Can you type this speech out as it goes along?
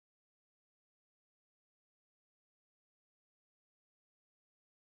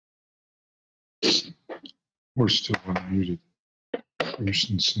We're still unmuted. Bruce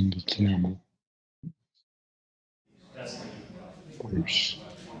and Cindy Campbell. Bruce.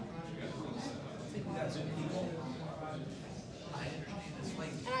 And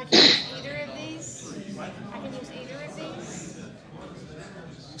I can use either of these. I can use either of these.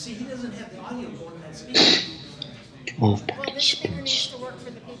 See, he doesn't have the audio going in that speaker. 12 Well, this speaker needs participants. to work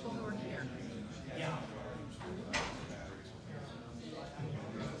for the people who are here. Yeah.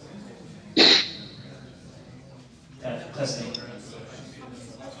 Testing.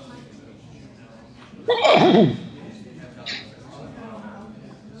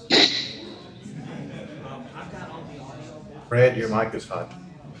 Brad, your mic is hot.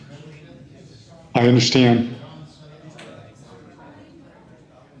 I understand.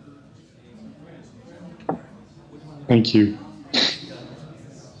 Thank you.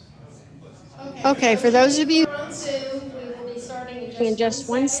 Okay, for those of you on Zoom, we will be starting in just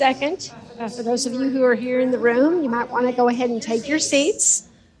 1 second. For those of you who are here in the room, you might want to go ahead and take your seats.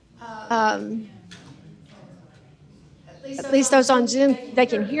 At least those on Zoom, they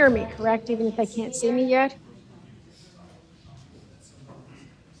can hear me, correct, even if they can't see me yet?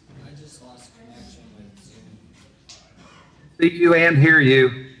 See you and hear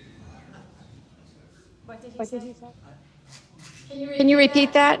you. What did you say? Can you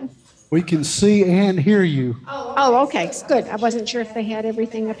repeat that? We can see and hear you. Oh, okay, good. I wasn't sure if they had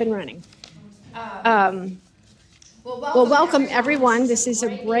everything up and running. Well, welcome everyone. This is a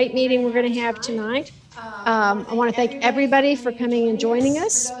great meeting we're going to have tonight. I want to thank everybody for coming and joining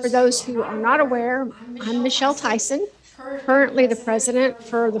us. For those who are not aware, I'm Michelle Theisen, currently the president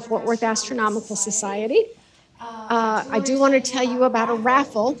for the Fort Worth Astronomical Society. I do want to tell you about a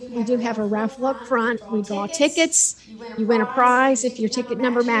raffle. We do have a raffle up front. We draw tickets. You win a prize if your ticket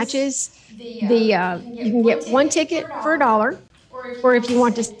number matches. You can get 1 ticket for $1, or if you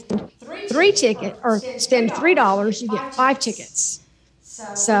want to spend spend $3, you get 5 tickets.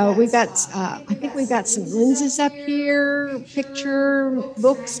 So we've got, I think we've got some lenses up here, picture,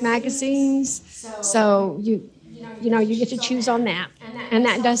 books, magazines. So you get to choose on that, and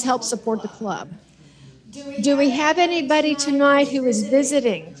that does help support the club. Do we have anybody tonight who is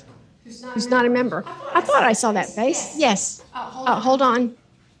visiting, who's not a member? I thought I saw that face. Yes. Hold on.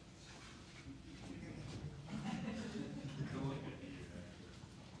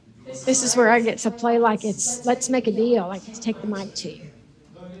 This is where I get to play like it's, let's make a deal, like let's take the mic to you.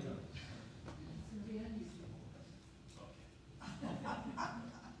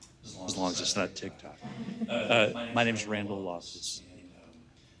 As long as it's not TikTok. My name is Randall Loftus.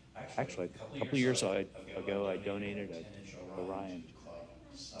 Actually, a couple of years ago, I donated a Orion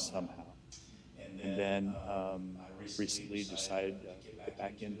somehow. And then recently decided to get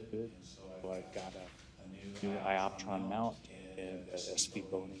back into it. So I've got a new Ioptron mount and a SP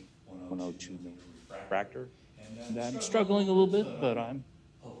Boney 102 refractor. And I'm struggling a little bit, but I'm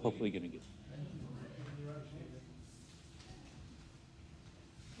hopefully going to get it.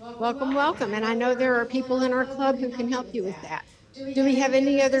 Welcome, welcome. And I know there are people in our club who can help you with that. Do we have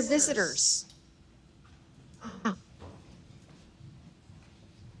any other visitors?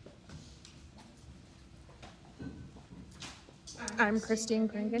 I'm Christine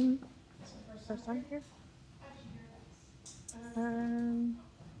Kringen. First time here.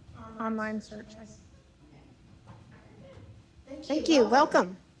 Online search. Thank you.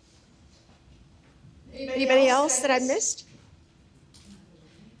 Welcome. Anybody else that I missed?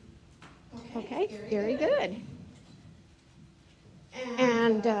 Okay, very good.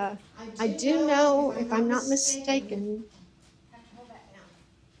 And I do know, if I'm not mistaken,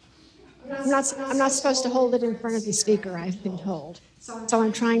 I'm not supposed to hold it in front of the speaker, I've been told. So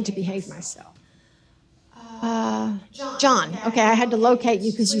I'm trying to behave myself. John, okay, I had to locate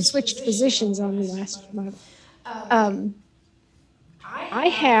you because you switched positions on me last month. I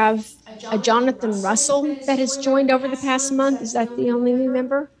have a Jonathan Russell that has joined over the past month. Is that the only new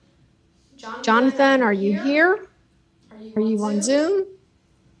member? Jonathan, are you here? Are you on Zoom?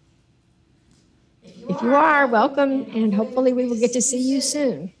 If you are, welcome, and hopefully we will get to see you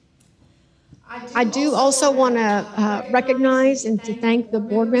soon. I do also want to recognize and to thank the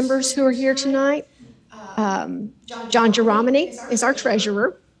board members who are here tonight. John Geromini is our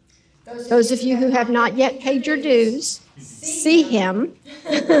treasurer. Those of you who have not yet paid your dues, see him.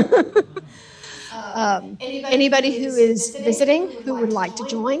 Anybody who is visiting who would like to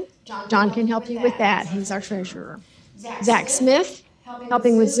join, John can help you with that. He's our treasurer. Zach Smith,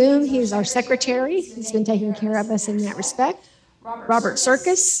 helping with Zoom. He's our secretary. He's been taking care of us in that respect. Robert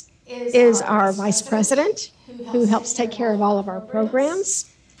Serkis is our vice president, who helps take care of all of our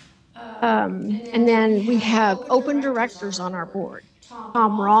programs. And then we have open directors on our board.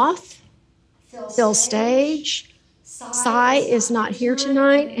 Tom Roth, Phil Stage. Cy is not here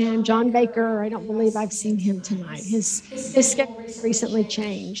tonight, and John Baker, I don't believe I've seen him tonight. His schedule recently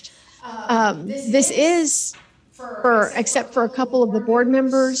changed. This is, except for a couple of the board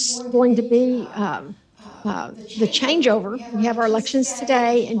members, going to be the changeover. We have our elections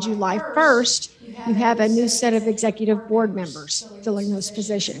today, and July 1st, you have a new set of executive board members filling those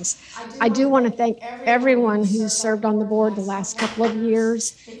positions. I do want to thank everyone who's served on the board the last couple of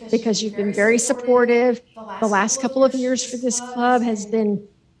years, because you've been very supportive. The last couple of years for this club has been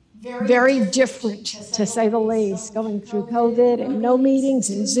very different, to say the least, going through COVID and no meetings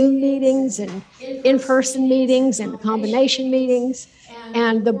and Zoom meetings and in-person meetings and combination meetings.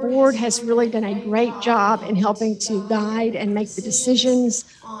 And the board has really done a great job in helping to guide and make the decisions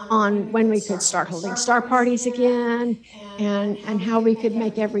on when we could start holding star parties again and how we could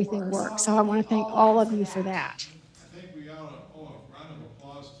make everything work. So I want to thank all of you for that. I think we ought to owe a round of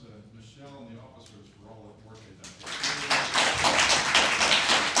applause to Michelle and the officers for all the work they've done.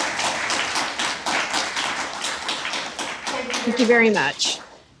 Thank you very much.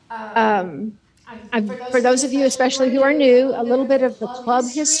 For those of you especially who are new, a little bit of the club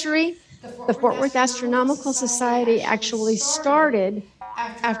history. The Fort Worth Astronomical Society actually started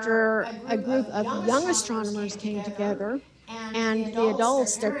after a group of young astronomers came together, and the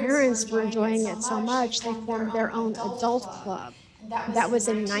adults, their parents, were enjoying it so much they formed their own adult club. That was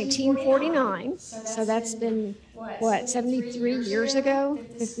in 1949, so that's been, what, 73 years ago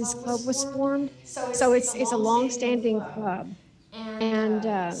that this club was formed? So it's a long-standing club. And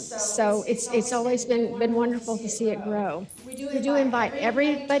so it's always been wonderful to see it grow. We do invite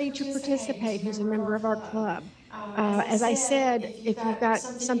everybody to participate who's a member of our club. As I said, if you've got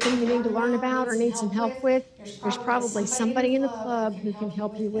something you need to learn about or need some help with, there's probably somebody in the club who can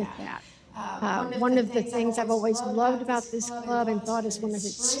help you with that. One of the things I've always loved about this club and thought is one of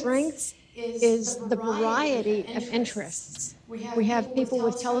its strengths is the variety of interests. We have people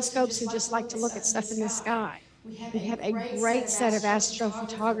with telescopes who just like to look at stuff in the sky. We have a great set of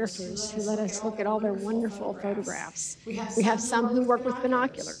astrophotographers who let us look at all their wonderful photographs. We have some who work with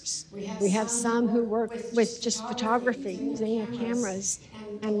binoculars. We have some who work with just photography using cameras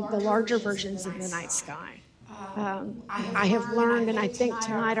and the larger versions of the night sky. I have learned, and I think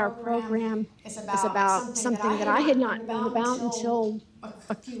tonight our program is about something that I had not known about until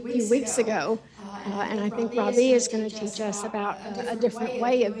a few weeks ago. And I think Robbie is going to teach us about a different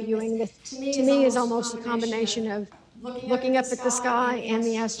way of viewing this. To me, is almost a combination of looking up at the sky and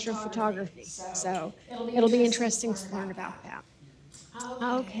the astrophotography. So it'll be interesting to learn about that.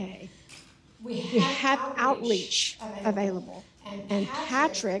 Okay. We have outreach available. And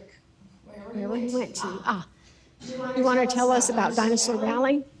Patrick, wherever he went to, you want to tell us about Dinosaur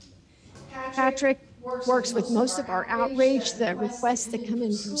Valley? Patrick works with most of our outreach, the requests that come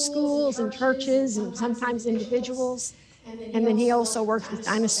in from schools and churches and sometimes individuals. And then he also works with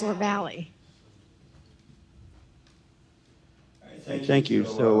Dinosaur Valley. Thank you.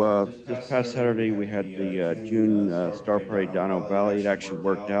 So this past Saturday, we had the June Star Parade Dino Valley. It actually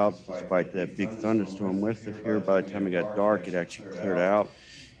worked out despite that big thunderstorm with us here. By the time it got dark, it actually cleared out.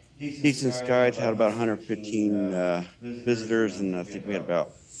 Decent skies, had about 115 visitors, and I think we had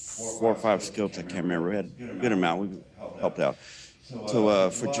about 4 or 5 scopes. I can't remember. We had a good amount. We helped out.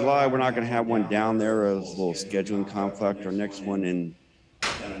 So for July, we're not going to have one down there. It was a little scheduling conflict. Our next one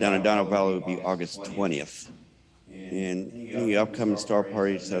down in Dino Valley would be August 20th. And any upcoming star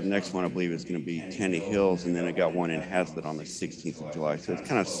parties, the next one I believe is going to be Tandy Hills, and then I got one in Hazlitt on the 16th of July. So it's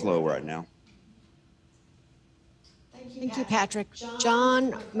kind of slow right now. Thank you, Patrick.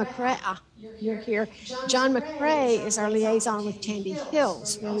 John McCrae, you're here. John McCrae is our liaison with Tandy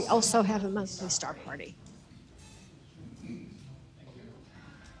Hills, where we also have a monthly star party.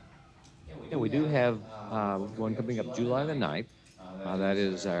 Yeah, we do have one coming up July the 9th. That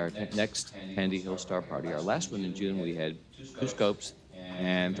is our next Tandy Hill Star Party. Our last one in June, we had 2 scopes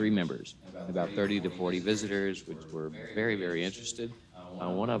and 3 members, about 30 to 40 visitors, which were very, very interested.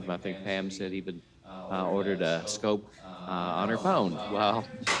 One of them, I think Pam said, even ordered a scope on her phone. While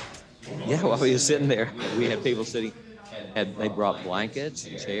we were sitting there, we had people sitting. They brought blankets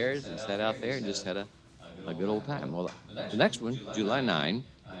and chairs and sat out there and just had a good old time. Well, the next one, July 9,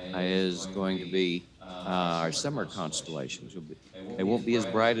 is going to be our summer constellations. They won't be as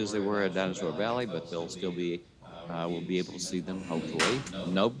bright as they were at Dinosaur Valley, but they'll still be. We'll be able to see them, hopefully.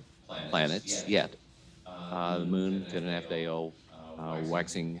 No planets yet. The moon, 10.5 day old,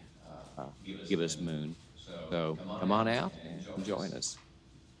 waxing gibbous moon. So come on out and join us.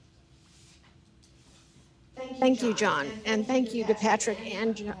 Thank you, John. And thank you to Patrick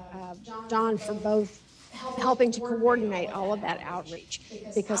and John for both helping to coordinate all of that outreach,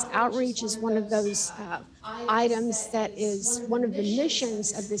 because outreach is one of those items that is one of the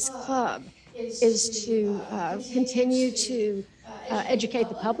missions of this club, is to continue to educate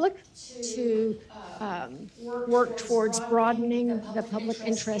the public, to work towards broadening the public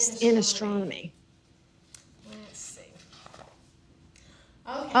interest in astronomy. Let's see.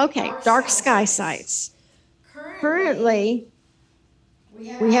 Okay, dark sky sites. Currently,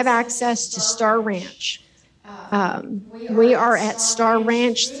 we have access to Star Ranch. We are at Star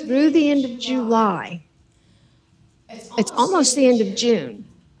Ranch through the end of July. It's almost the end of June.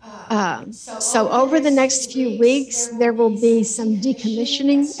 So over the next few weeks, there will be some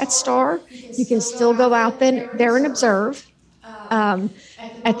decommissioning at Star. You can still go out there and observe.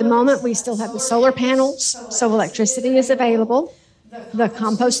 At the moment, we still have the solar panels, so electricity is available. The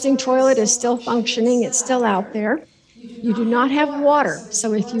composting toilet is still functioning. It's still out there. You do not have water,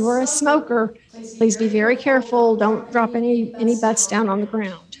 so if you are a smoker, please be very careful. Don't drop any butts down on the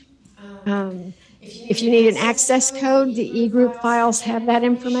ground. If you need an access code, the e-group files have that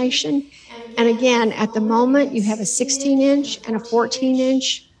information. And again, at the moment, you have a 16-inch and a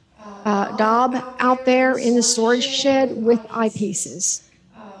 14-inch DOB out there in the storage shed with eyepieces.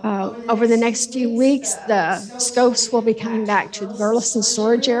 Over the next few weeks, the scopes will be coming back to the Burleson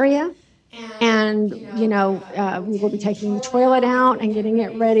storage area. And, we will be taking the toilet out and getting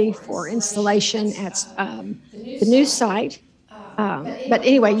it ready for installation at the new site. But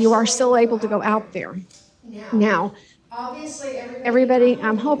anyway, you are still able to go out there. Now,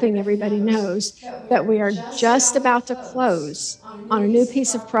 I'm hoping everybody knows that we are just about to close on a new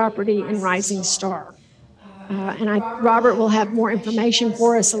piece of property in Rising Star. Robert will have more information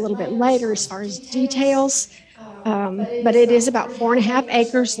for us a little bit later as far as details. But it is about 4.5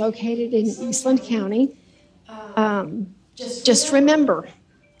 acres located in Eastland County. Just remember,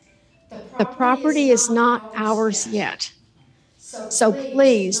 the property is not ours yet. So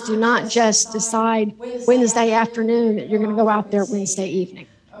please do not just decide Wednesday afternoon that you're going to go out there Wednesday evening.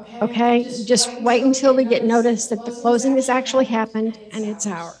 Okay? Just wait until we get notice that the closing has actually happened and it's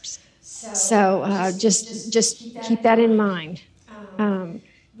ours. So just keep that in mind.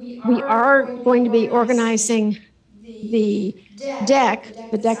 We are going to be organizing the deck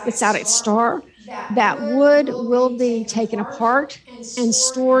that's out at Star. That wood will be taken apart and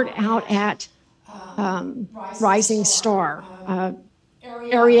stored out at Rising Star.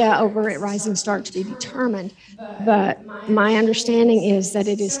 Area over at Rising Star to be determined. But my understanding is that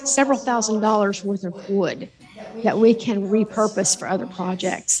it is several $1,000s worth of wood that we can repurpose for other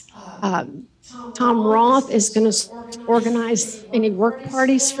projects. Tom Roth is going to organize any work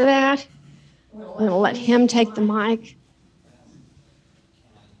parties for that. I'm going to let him take the mic.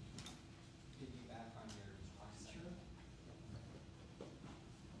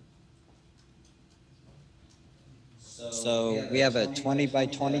 So we have a 20 by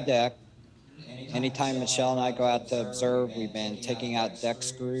 20 deck. Anytime Michelle and I go out to observe, we've been taking out deck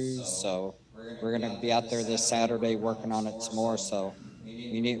screws. So we're going to be out there this Saturday working on it some more. So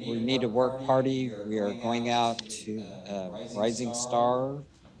we need a work party. We are going out to Rising Star. Am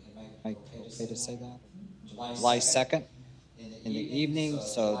I okay to say that? July 2nd in the evening.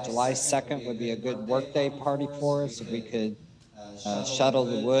 So July 2nd would be a good workday party for us. If we could shuttle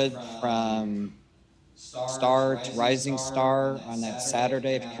the wood from Star to Rising Star on that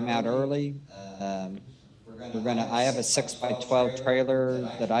Saturday to come out early. I have a 6x12 trailer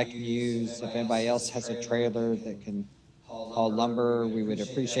that I can use. If anybody else has a trailer that can haul lumber, we would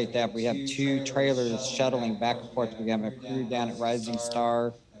appreciate that. We have 2 trailers shuttling back and forth. We have a crew down at Rising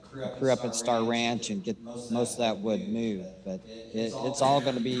Star, a crew up at Star Ranch, and get most of that wood moved. But it's all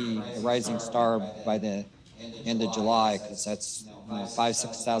going to be a Rising Star by the end of July, because that's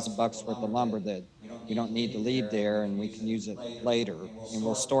 $5,000–6,000 worth of lumber that we don't need to leave there, and we can use it later, and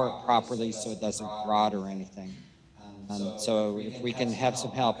we'll store it properly so it doesn't rot or anything. So if we can have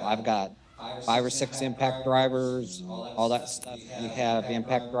some help, I've got 5 or 6 impact drivers, all that stuff. We have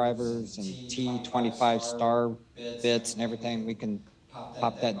impact drivers and T25 Star bits and everything. We can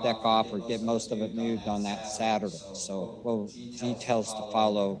pop that deck off or get most of it moved on that Saturday. So details to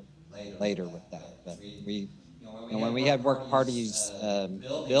follow later with that. But when we had work parties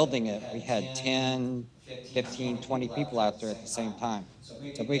building it, we had 10, 15, 20 people out there at the same time.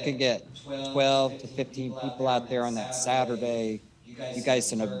 So if we could get 12 to 15 people out there on that Saturday, you guys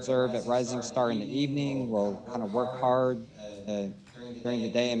can observe at Rising Star in the evening. We'll kind of work hard during the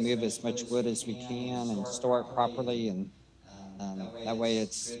day and move as much wood as we can and store it properly. And that way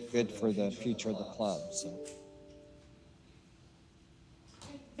it's good for the future of the club. So.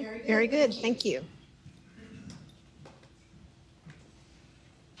 Very good. Thank you.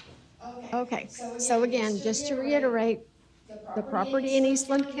 Okay, so again, just to reiterate, the property in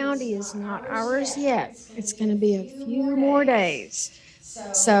Eastland County is not ours yet. It's going to be a few more days.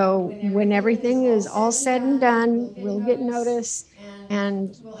 So when everything is all said and done, we'll get notice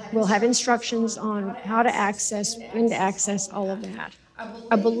and we'll have instructions on how to access, when to access, all of that.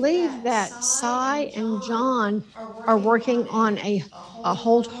 I believe that Cy and John are working on a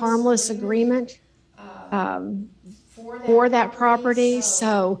hold harmless agreement for that property.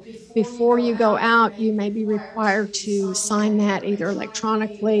 So before you go out, you may be required to sign that either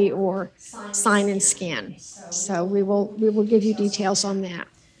electronically or sign and scan. So we will give you details on that.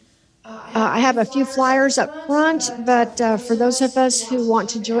 I have a few flyers up front, but for those of us who want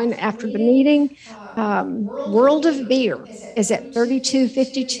to join after the meeting, World of Beer is at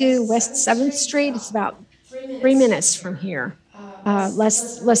 3252 West 7th Street. It's about 3 minutes from here,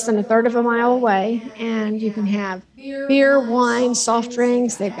 less than a third of a mile away. And you can have beer, wine, soft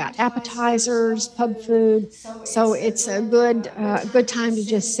drinks. They've got appetizers, pub food. So it's a good time to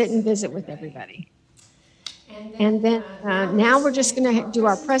just sit and visit with everybody. And then now we're just going to do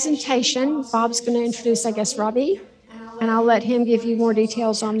our presentation. Bob's going to introduce, I guess, Robbie, and I'll let him give you more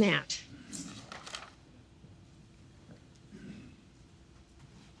details on that.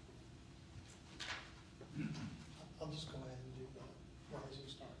 I'll just go ahead and do the rising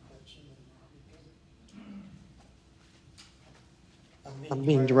star pitch. I'm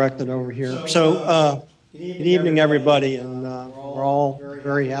being directed over here. So good evening, everybody, and we're all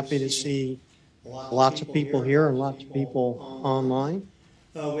very happy to see lots of people here and lots of people online.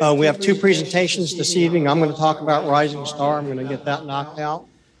 We have two presentations this evening. I'm going to talk about Rising Star. I'm going to get that knocked out.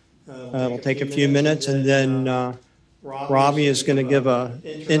 It'll take a few minutes, and then Robbie is going to give an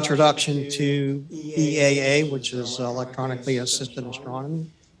introduction to EAA, which is Electronically Assisted Astronomy.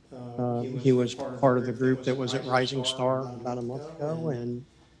 He was part of the group that was at Rising Star about a month ago, and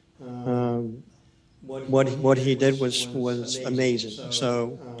what he did was amazing.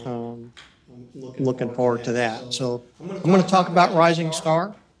 So looking forward to that. So I'm going to talk about Rising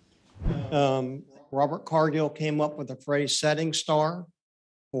Star. Robert Cargill came up with the phrase setting star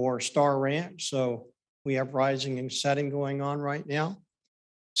for Star Ranch. So we have rising and setting going on right now.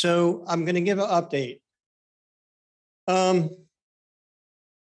 So I'm going to give an update.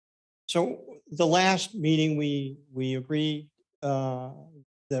 So the last meeting we agreed that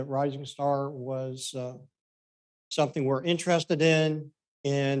Rising Star was something we're interested in,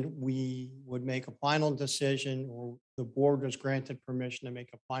 and we would make a final decision, or the board was granted permission to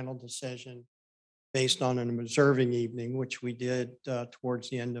make a final decision based on an observing evening, which we did towards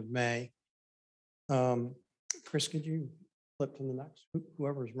the end of May. Chris, could you flip to the next?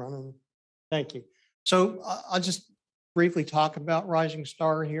 Whoever's running. Thank you. So I'll just briefly talk about Rising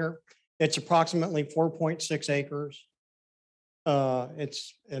Star here. It's approximately 4.6 acres.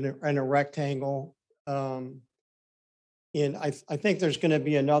 It's in a rectangle. And I think there's going to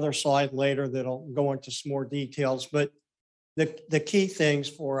be another slide later that'll go into some more details, but the key things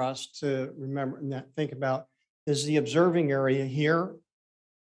for us to remember and think about is the observing area here.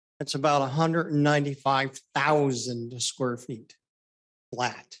 It's about 195,000 square feet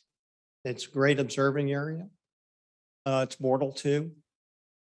flat. It's a great observing area. It's mortal too.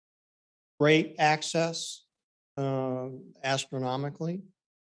 Great access astronomically.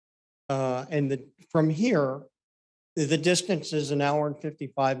 And from here, the distance is 1 hour and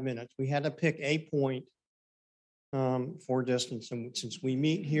 55 minutes. We had to pick a point for distance. And since we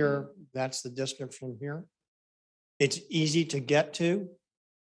meet here, that's the distance from here. It's easy to get to.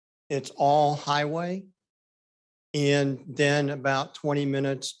 It's all highway. And then about 20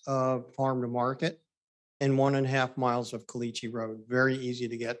 minutes of farm to market and 1.5 miles of Caliche Road. Very easy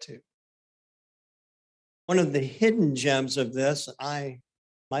to get to. One of the hidden gems of this, my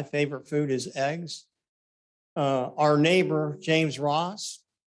favorite food is eggs. Our neighbor, James Ross,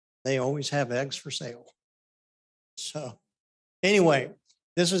 they always have eggs for sale. So anyway,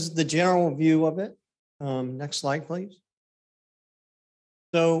 this is the general view of it. Next slide, please.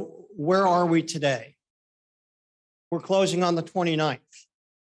 So where are we today? We're closing on the 29th.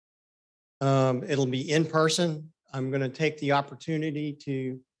 It'll be in person. I'm going to take the opportunity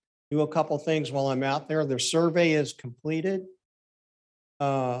to do a couple things while I'm out there. The survey is completed.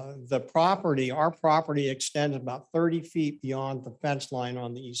 The property, our property extends about 30 feet beyond the fence line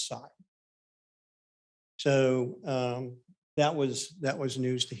on the east side. So that was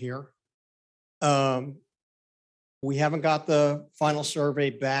news to hear. We haven't got the final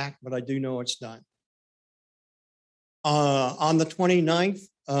survey back, but I do know it's done. On the 29th,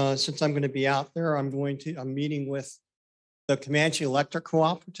 since I'm going to be out there, I'm meeting with the Comanche Electric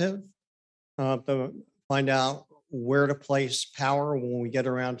Cooperative to find out where to place power when we get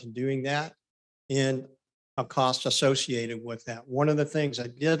around to doing that and a cost associated with that. One of the things I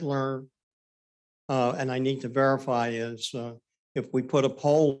did learn, and I need to verify, is if we put a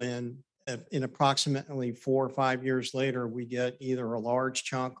pole in approximately 4 or 5 years later, we get either a large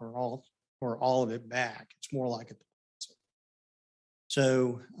chunk or all of it back. It's more like a deposit.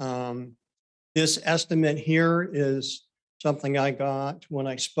 So this estimate here is something I got when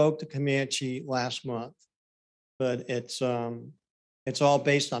I spoke to Comanche last month, but it's all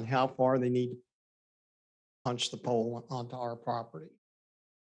based on how far they need to punch the pole onto our property.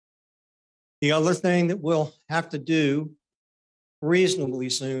 The other thing that we'll have to do reasonably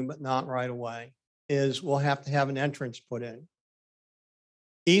soon, but not right away, is we'll have to have an entrance put in.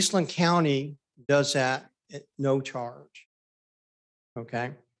 Eastland County does that at no charge.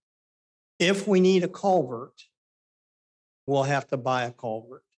 Okay. If we need a culvert, we'll have to buy a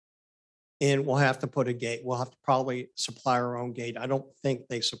culvert and we'll have to put a gate. We'll have to probably supply our own gate. I don't think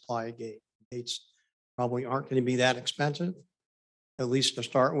they supply a gate. Gates probably aren't going to be that expensive, at least to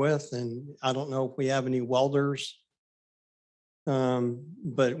start with. And I don't know if we have any welders,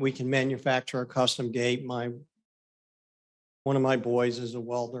 but we can manufacture a custom gate. One of my boys is a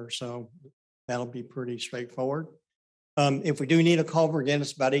welder, so that'll be pretty straightforward. If we do need a culvert, again,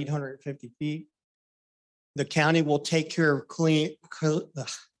 it's about 850 feet. The county will take care of clearing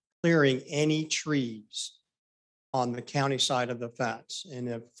any trees on the county side of the fence.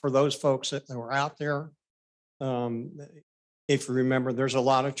 And for those folks that were out there, if you remember, there's a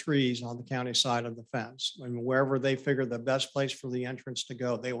lot of trees on the county side of the fence. And wherever they figure the best place for the entrance to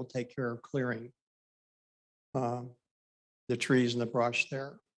go, they will take care of clearing the trees and the brush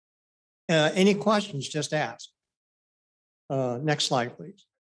there. Any questions, just ask. Next slide, please.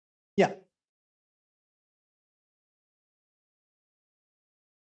 Yeah.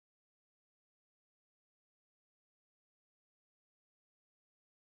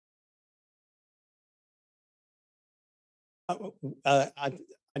 I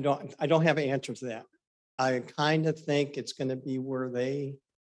don't have an answer to that. I kind of think it's going to be where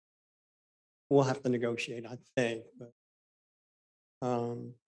we'll have to negotiate, I think. But,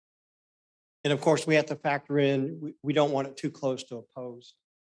 and of course, we have to factor in, we don't want it too close to a post.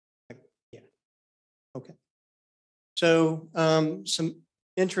 Yeah. Okay. So some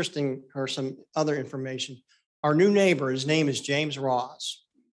interesting or some other information. Our new neighbor, his name is James Ross.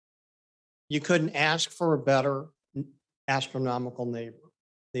 You couldn't ask for a better astronomical neighbor.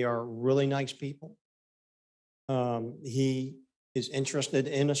 They are really nice people. He is interested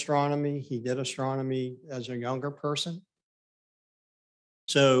in astronomy. He did astronomy as a younger person.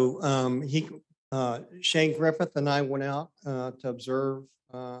 So Shane Griffith and I went out to observe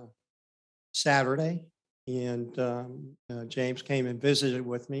Saturday, and James came and visited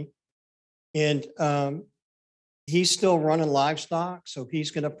with me. And he's still running livestock, so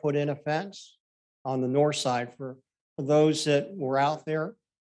he's going to put in a fence on the north side for those that were out there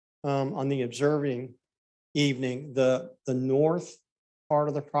on the observing evening. The north part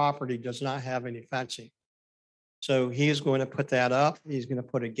of the property does not have any fencing. So he is going to put that up. He's going to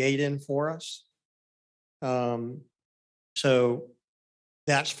put a gate in for us. So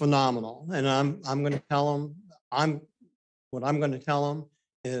that's phenomenal. And I'm going to tell him, what I'm going to tell him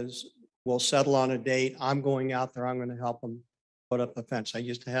is we'll settle on a date. I'm going out there. I'm going to help him put up the fence. I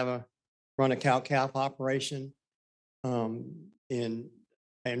used to run a cow-calf operation. And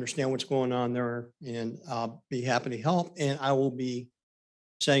I understand what's going on there, and I'll be happy to help. And I will be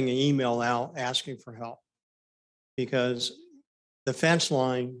sending an email out asking for help, because the fence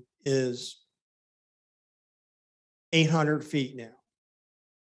line is 800 feet now.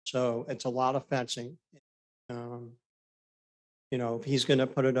 So it's a lot of fencing. You know, if he's going to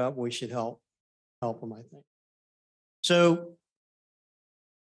put it up, we should help him, I think. So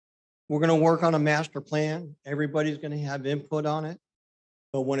we're going to work on a master plan. Everybody's going to have input on it.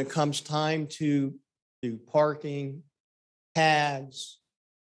 But when it comes time to do parking, pads,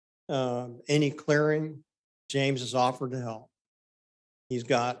 any clearing, James has offered to help. He's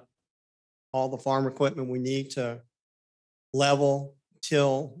got all the farm equipment we need to level,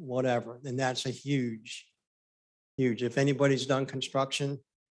 till, whatever. And that's a huge. If anybody's done construction,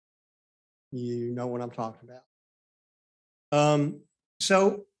 you know what I'm talking about.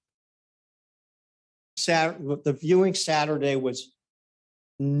 So the viewing Saturday was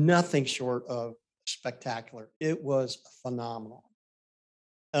nothing short of spectacular. It was phenomenal.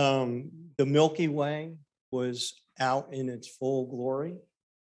 The Milky Way was out in its full glory.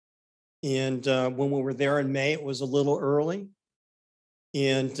 And when we were there in May, it was a little early.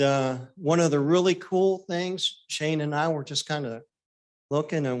 And one of the really cool things, Shane and I were just kind of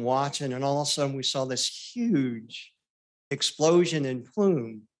looking and watching, and all of a sudden we saw this huge explosion in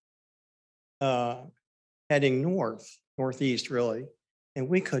plume heading northeast really. And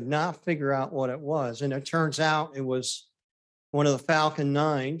we could not figure out what it was. And it turns out it was one of the Falcon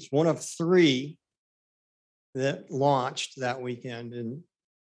 9s, one of 3 that launched that weekend. And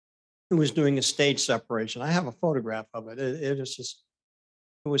it was doing a stage separation. I have a photograph of it. It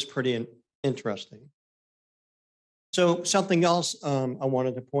was pretty interesting. So something else I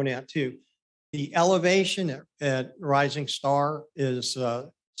wanted to point out too, the elevation at Rising Star is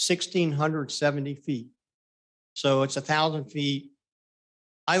 1,670 feet. So it's 1,000 feet.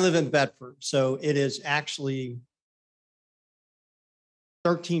 I live in Bedford, so it is actually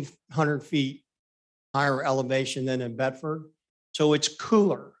 1,300 feet higher elevation than in Bedford. So it's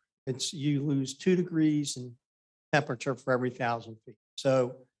cooler. You lose 2 degrees in temperature for every 1,000 feet.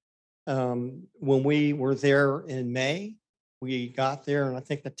 So when we were there in May, we got there and I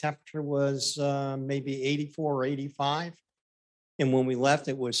think the temperature was maybe 84 or 85. And when we left,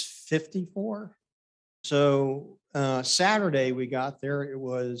 it was 54. So Saturday we got there, it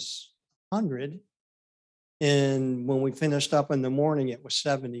was 100. And when we finished up in the morning, it was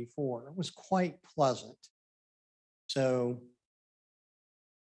 74. It was quite pleasant. So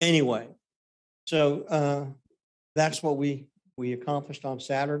anyway, so that's what we accomplished on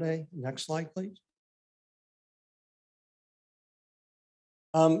Saturday. Next slide, please.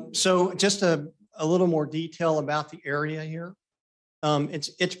 So just a little more detail about the area here.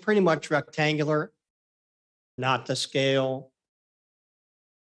 It's pretty much rectangular, not to scale.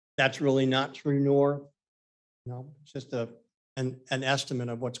 That's really not true north. No, it's just an estimate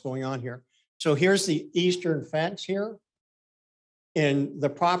of what's going on here. So here's the eastern fence here. And the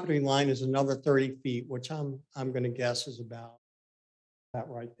property line is another 30 feet, which I'm going to guess is about that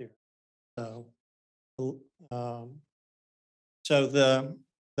right there. So, so the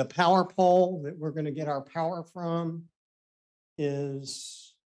power pole that we're going to get our power from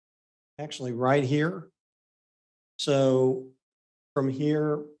is actually right here. So from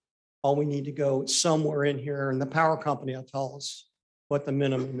here, all we need to go somewhere in here, and the power company will tell us what the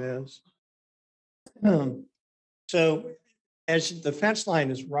minimum is. So as the fence line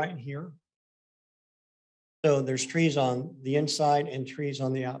is right here, so there's trees on the inside and trees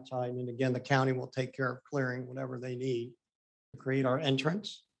on the outside. And again, the county will take care of clearing whatever they need to create our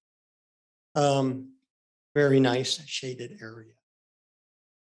entrance. Very nice shaded area.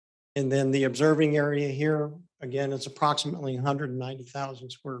 And then the observing area here, again, it's approximately 190,000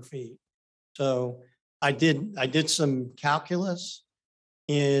 square feet. So I did some calculus.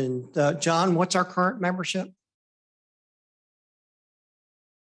 And John, what's our current membership?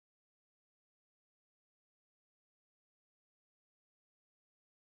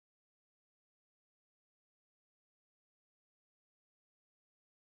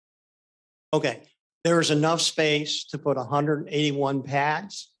 Okay, there's enough space to put 181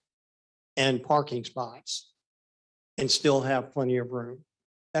 pads and parking spots and still have plenty of room.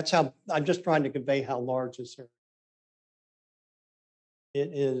 That's how, I'm just trying to convey how large this area.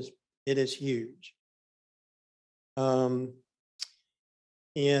 It is huge. And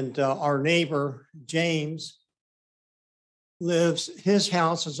our neighbor, James, his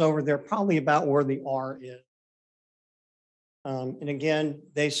house is over there, probably about where the R is. And again,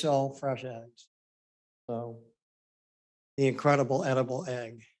 they sell fresh eggs. So the incredible edible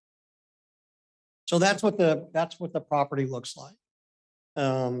egg. So that's what the property looks like.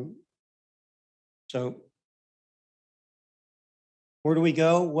 So where do we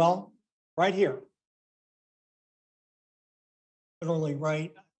go? Well, right here. Literally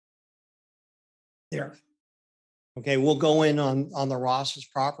right there. Okay, we'll go in on the Ross's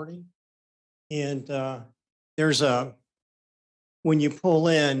property. And there's when you pull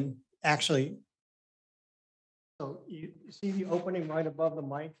in, actually, so you see the opening right above the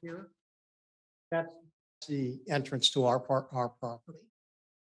mic here? That's the entrance to our property.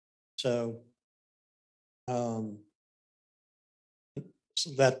 So, so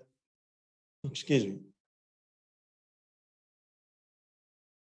that, excuse me.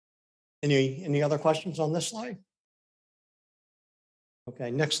 Any other questions on this slide? Okay,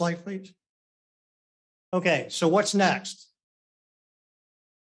 next slide, please. Okay, so what's next?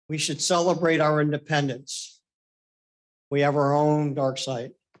 We should celebrate our independence. We have our own dark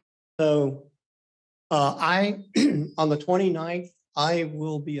site. So on the 29th, I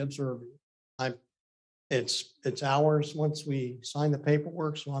will be observing. It's ours once we sign the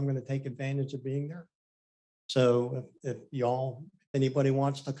paperwork, so I'm going to take advantage of being there. So if anybody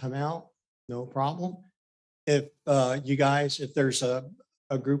wants to come out, no problem. If you guys, if there's a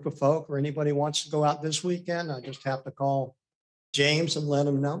group of folk or anybody wants to go out this weekend, I just have to call James and let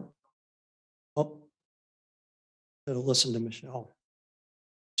him know. Oh, better listen to Michelle.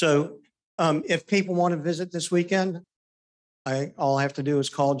 So if people want to visit this weekend, all I have to do is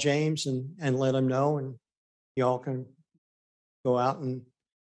call James and let him know, and y'all can go out and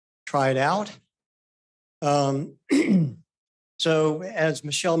try it out. So as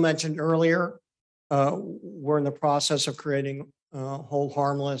Michelle mentioned earlier, we're in the process of creating hold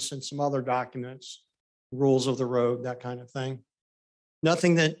harmless and some other documents, rules of the road, that kind of thing.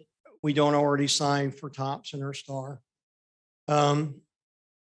 Nothing that we don't already sign for Thompson or Star.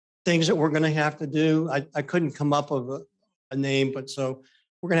 Things that we're going to have to do. I couldn't come up with a name, but so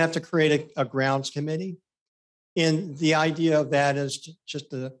we're going to have to create a grounds committee. And the idea of that is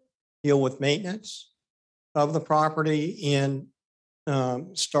just to deal with maintenance of the property and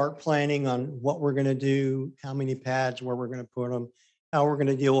start planning on what we're going to do, how many pads, where we're going to put them, how we're going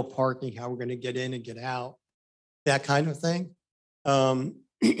to deal with parking, how we're going to get in and get out, that kind of thing.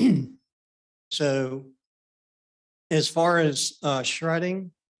 So as far as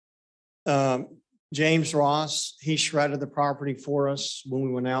shredding, James Ross, he shredded the property for us when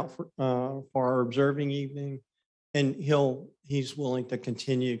we went out for our observing evening, and he's willing to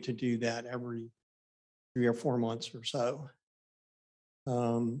continue to do that every 3 or 4 months or so.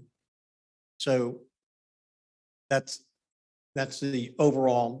 So that's the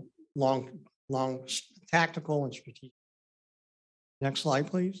overall long tactical and strategic. Next slide,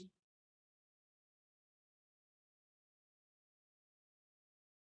 please.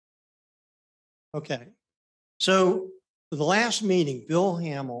 Okay, so the last meeting, Bill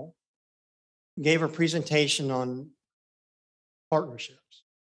Hamill gave a presentation on partnerships.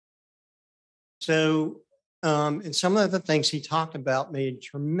 So, and some of the things he talked about made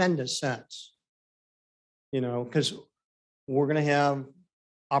tremendous sense, you know, because we're going to have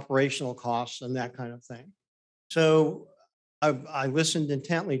operational costs and that kind of thing. So I listened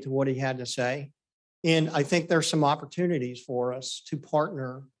intently to what he had to say. And I think there's some opportunities for us to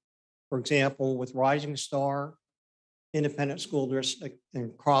partner, for example, with Rising Star, Independent School District,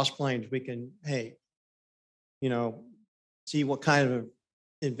 and Cross Plains. We can, hey, you know, see what kind of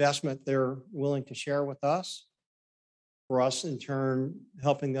investment they're willing to share with us, for us in turn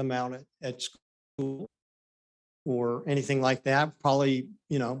helping them out at school or anything like that. Probably,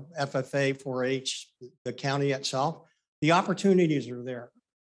 you know, FFA, 4-H, the county itself. The opportunities are there.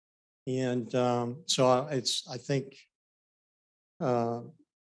 And so I think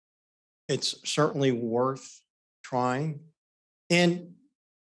it's certainly worth trying. And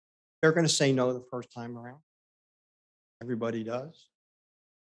they're going to say no the first time around. Everybody does.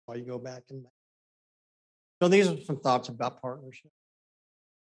 Why you go back and back. So these are some thoughts about partnership.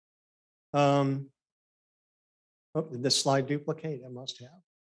 Oh, did this slide duplicate? It must have.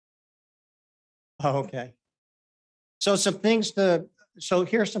 Oh, okay. So some things so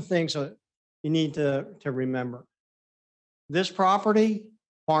here's some things that you need to remember. This property,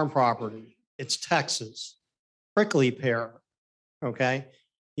 farm property, it's Texas, prickly pear, okay?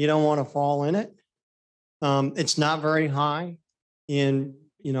 You don't want to fall in it. It's not very high, and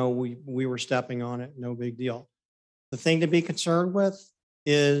you know, we were stepping on it, no big deal. The thing to be concerned with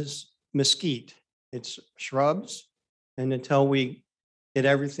is mesquite. It's shrubs, and until we get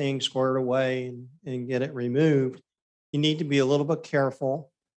everything squared away and get it removed, you need to be a little bit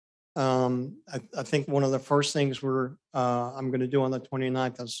careful. I think one of the first things I'm going to do on the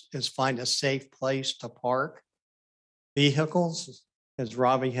 29th is find a safe place to park vehicles, because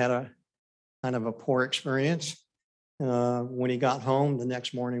Robbie had a kind of a poor experience. When he got home the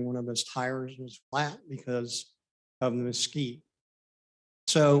next morning, one of his tires was flat because of the mesquite.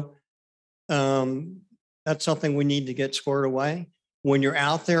 So that's something we need to get squared away. When you're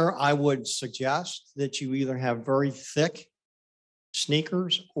out there, I would suggest that you either have very thick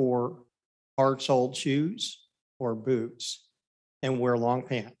sneakers or hard-soled shoes or boots, and wear long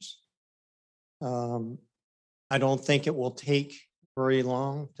pants. I don't think it will take very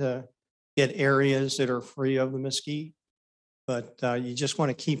long to get areas that are free of the mesquite, but you just want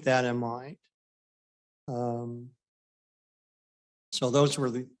to keep that in mind. So those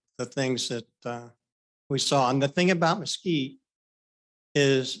were the things that we saw. And the thing about mesquite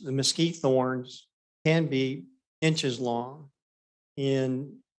is the mesquite thorns can be inches long.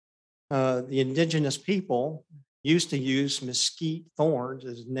 And the indigenous people used to use mesquite thorns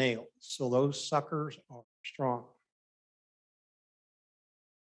as nails. So those suckers are strong.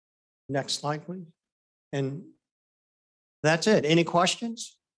 Next slide, please. And that's it. Any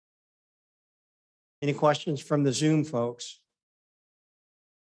questions? Any questions from the Zoom folks?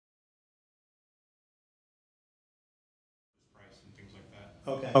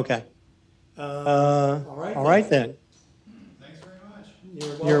 Okay. Okay. All right then. Thanks very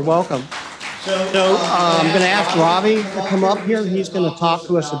You're welcome. So I'm going to ask Robbie to come up here. He's going to talk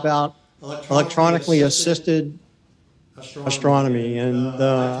to us about electronically assisted astronomy. And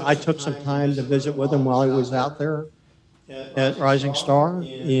I took some time to visit with him while he was out there at Rising Star.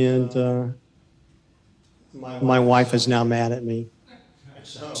 And my wife is now mad at me.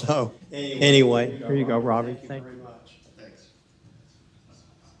 So anyway, here you go, Robbie. Thank you very much. Thanks.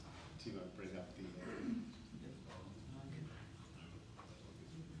 Do you want to bring up the...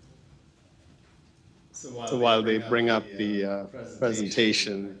 So while they bring up the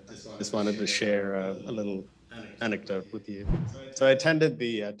presentation, just wanted to share a little anecdote with you. So I attended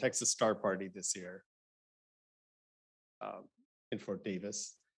the Texas Star Party this year in Fort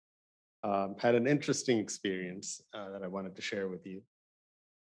Davis. Had an interesting experience that I wanted to share with you.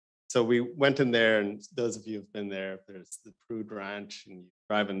 So we went in there, and those of you who've been there, there's the Prude Ranch, and you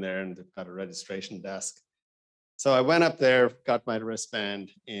drive in there, and they've got a registration desk. So I went up there, got my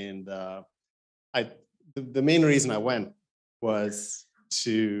wristband, and the main reason I went was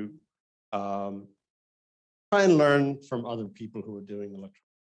to try and learn from other people who were doing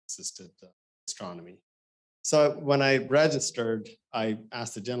electron-assisted astronomy. So when I registered, I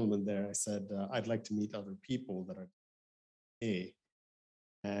asked the gentleman there, I said, I'd like to meet other people that are A.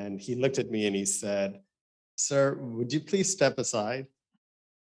 And he looked at me and he said, sir, would you please step aside?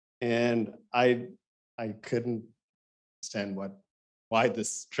 And I couldn't understand why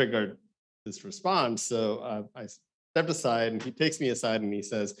this triggered this response. So I stepped aside, and he takes me aside and he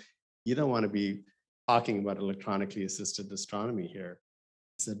says, you don't want to be talking about electronically assisted astronomy here.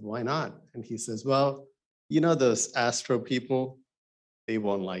 I said, why not? And he says, well, you know those astro people, they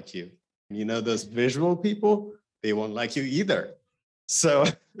won't like you. And you know those visual people, they won't like you either. So,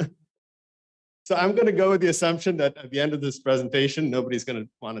 so I'm going to go with the assumption that at the end of this presentation, nobody's going to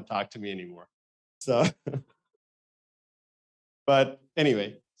want to talk to me anymore. So, but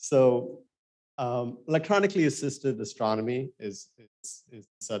anyway, so electronically assisted astronomy is the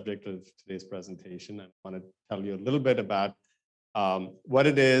subject of today's presentation. I want to tell you a little bit about what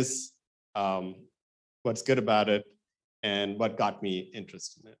it is, what's good about it, and what got me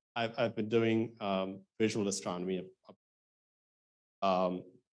interested in it. I've been doing visual astronomy.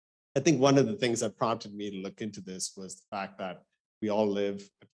 I think one of the things that prompted me to look into this was the fact that we all live,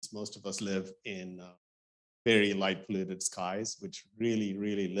 at least most of us live in very light polluted skies, which really,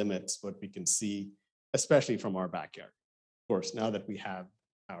 really limits what we can see, especially from our backyard. Of course, now that we have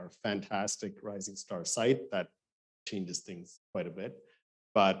our fantastic rising star site, that changes things quite a bit.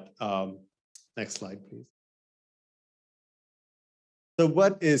 But next slide, please. So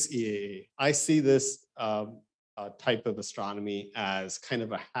what is EAA? I see this type of astronomy as kind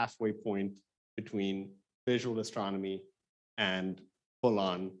of a halfway point between visual astronomy and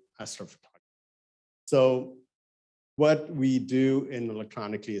full-on astrophotography. So what we do in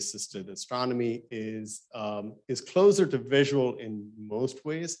electronically assisted astronomy is closer to visual in most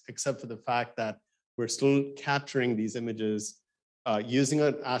ways, except for the fact that we're still capturing these images using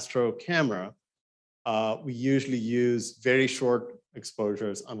an astro camera. We usually use very short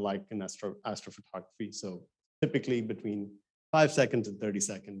exposures, unlike in astrophotography. So typically between 5 seconds and 30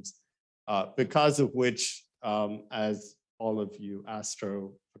 seconds, because of which, as all of you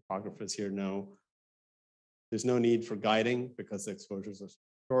astrophotographers here know, there's no need for guiding because the exposures are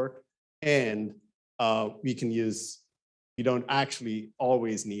short. And we don't actually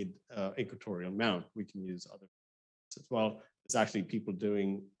always need equatorial mount. We can use other as well. There's actually people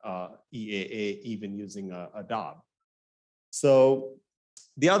doing EAA even using a DOB. So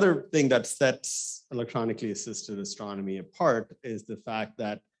the other thing that sets electronically assisted astronomy apart is the fact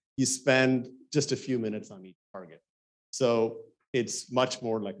that you spend just a few minutes on each target. So it's much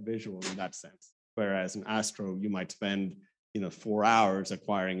more like visual in that sense. Whereas in astro, you might spend 4 hours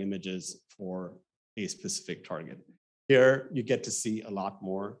acquiring images for a specific target. Here, you get to see a lot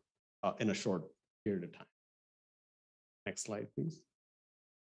more in a short period of time. Next slide, please.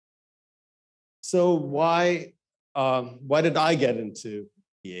 So why did I get into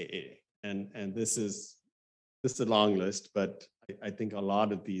EAA? And this is a long list, but I think a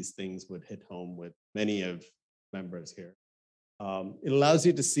lot of these things would hit home with many of members here. It allows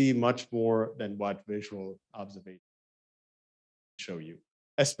you to see much more than what visual observations show you,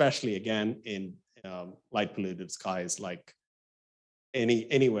 especially again in light polluted skies like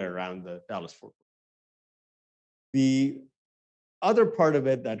anywhere around the Dallas-Fort Worth. The other part of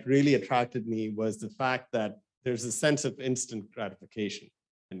it that really attracted me was the fact that there's a sense of instant gratification.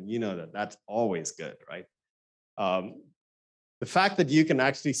 And you know that's always good, right? The fact that you can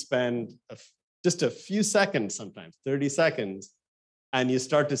actually spend just a few seconds, sometimes 30 seconds, and you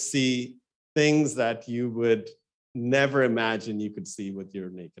start to see things that you would never imagined you could see with your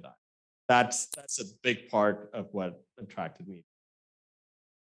naked eye. That's a big part of what attracted me.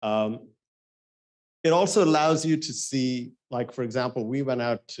 It also allows you to see, like, for example, we went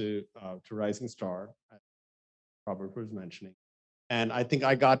out to Rising Star, as Robert was mentioning, and I think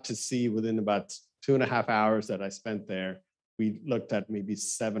I got to see within about 2.5 hours that I spent there, we looked at maybe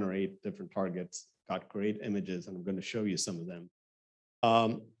 7 or 8 different targets, got great images, and I'm going to show you some of them.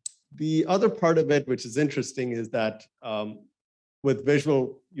 The other part of it, which is interesting, is that with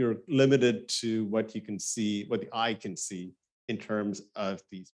visual, you're limited to what you can see, what the eye can see in terms of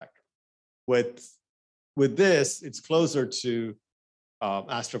the spectrum. With this, it's closer to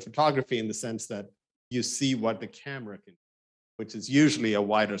astrophotography in the sense that you see what the camera can, which is usually a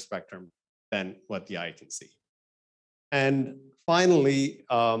wider spectrum than what the eye can see. And finally,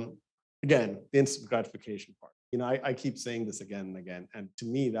 again, the instant gratification part. You know, I keep saying this again and again, and to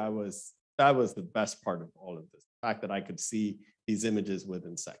me, that was the best part of all of this, the fact that I could see these images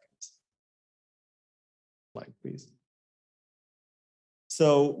within seconds. Slide, please.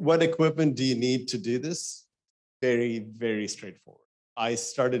 So what equipment do you need to do this? Very, very straightforward. I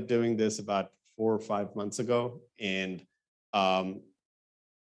started doing this about 4 or 5 months ago, and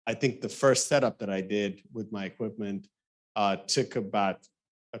I think the first setup that I did with my equipment took about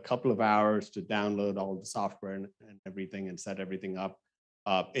a couple of hours to download all the software and everything and set everything up.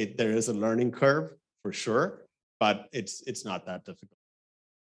 There is a learning curve for sure, but it's not that difficult.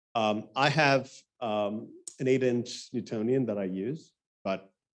 I have an 8-inch Newtonian that I use,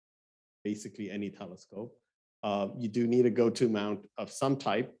 but basically any telescope. You do need a go-to mount of some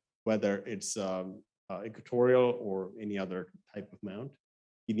type, whether it's equatorial or any other type of mount.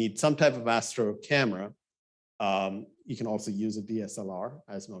 You need some type of astro camera. You can also use a DSLR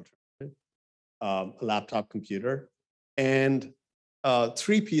as an alternative, a laptop computer, and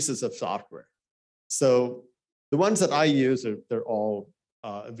 3 pieces of software. So the ones that I use, they're all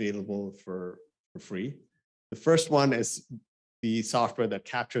available for free. The first one is the software that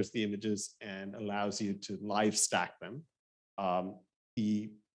captures the images and allows you to live stack them.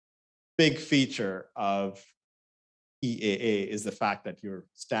 The big feature of EAA is the fact that you're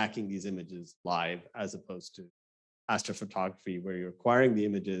stacking these images live as opposed to astrophotography, where you're acquiring the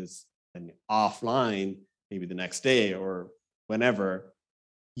images and offline, maybe the next day or whenever,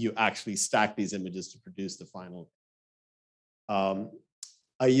 you actually stack these images to produce the final.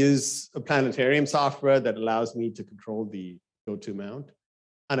 I use a planetarium software that allows me to control the go-to mount.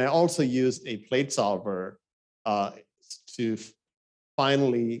 And I also use a plate solver to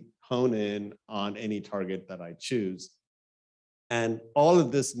finally hone in on any target that I choose. And all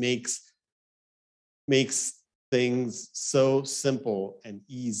of this makes things so simple and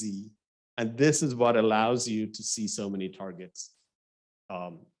easy. And this is what allows you to see so many targets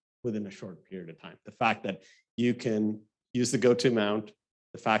within a short period of time. The fact that you can use the go-to mount,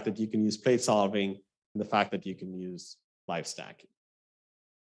 the fact that you can use plate solving, and the fact that you can use live stacking.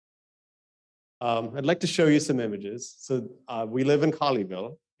 I'd like to show you some images. So we live in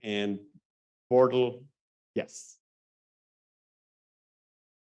Colleyville, and Bortle, yes.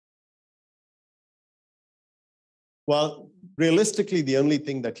 Well, realistically, the only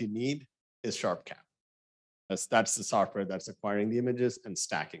thing that you need is SharpCap. That's the software that's acquiring the images and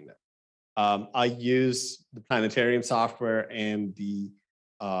stacking them. I use the planetarium software and the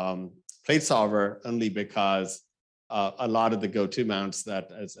plate solver only because a lot of the go-to mounts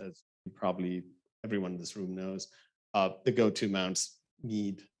that, as probably everyone in this room knows, the go-to mounts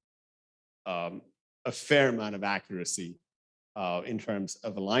need a fair amount of accuracy in terms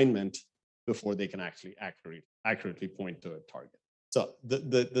of alignment before they can actually accurately point to a target. So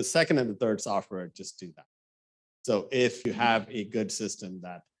the second and the third software just do that. So if you have a good system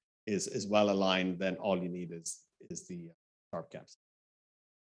that is well aligned, then all you need is the SharpCap.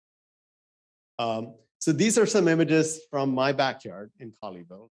 So these are some images from my backyard in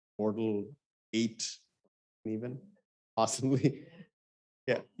Colleyville, Bortle 8, even possibly.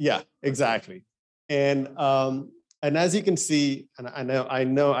 Yeah, exactly. And as you can see, and I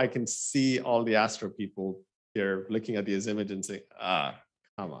know I can see all the astro people here looking at these images and saying,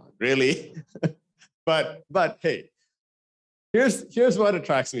 come on, really? but hey, here's what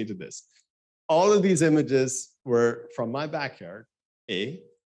attracts me to this. All of these images were from my backyard, A.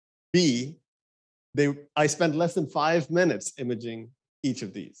 B, I spent less than 5 minutes imaging each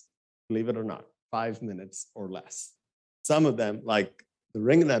of these, believe it or not, 5 minutes or less. Some of them, like the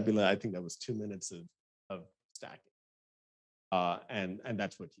Ring Nebula, I think that was 2 minutes of stacking. And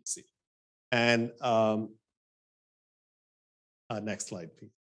that's what you see. And next slide,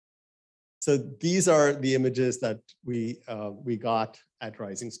 please. So these are the images that we got at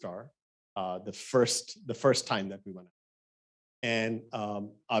Rising Star. the first time that we went. And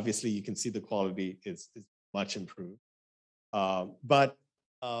obviously you can see the quality is much improved. But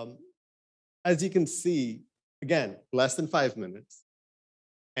as you can see, again, less than 5 minutes.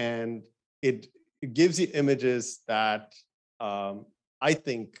 And it gives you images that I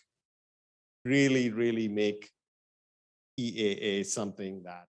think really make EAA something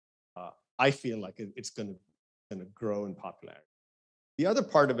that I feel like it's going to grow in popularity. The other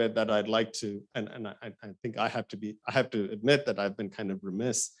part of it that I'd like to, and I think I have to admit that I've been kind of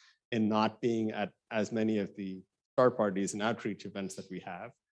remiss in not being at as many of the star parties and outreach events that we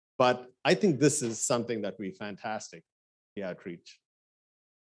have. But I think this is something that would be fantastic, the outreach.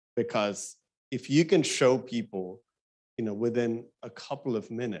 Because if you can show people, within a couple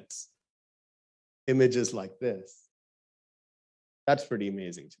of minutes, images like this, that's pretty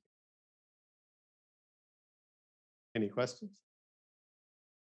amazing to me. Any questions?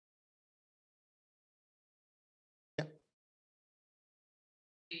 Yeah.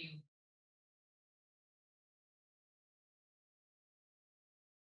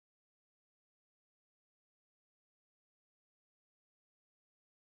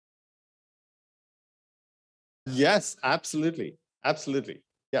 Yes, absolutely. Absolutely.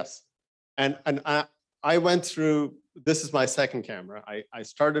 Yes. And I went through, this is my second camera. I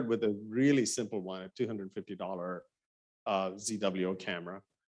started with a really simple one, a $250 ZWO camera.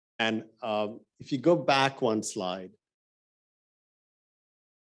 And if you go back one slide,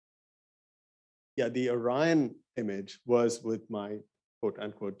 yeah, the Orion image was with my quote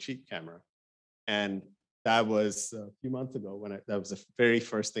unquote cheap camera. And that was a few months ago when that was the very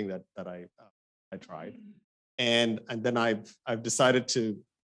first thing that I tried. And then I've decided to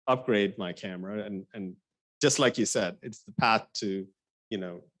upgrade my camera, and just like you said, it's the path to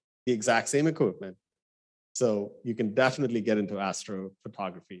the exact same equipment. So you can definitely get into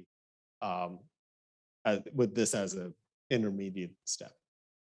astrophotography with this as an intermediate step.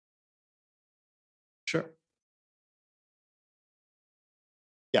 Sure.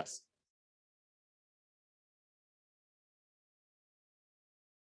 Yes.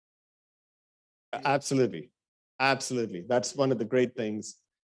 Absolutely. Absolutely. That's one of the great things.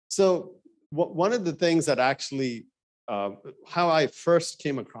 So one of the things that actually, how I first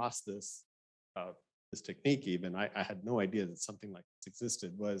came across this technique, even, I had no idea that something like this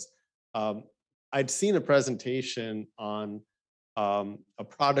existed, was I'd seen a presentation on a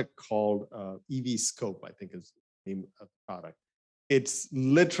product called EV Scope, I think is the name of the product. It's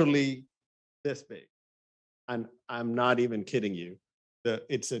literally this big. And I'm not even kidding you.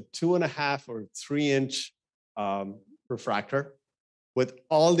 It's a 2.5 or 3 inch refractor with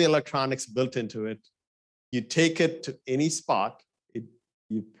all the electronics built into it. You take it to any spot,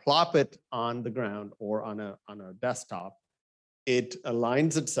 you plop it on the ground or on a desktop. It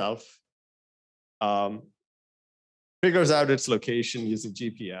aligns itself, figures out its location using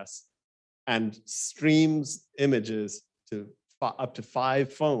GPS, and streams images to up to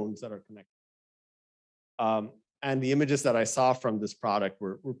 5 phones that are connected. And the images that I saw from this product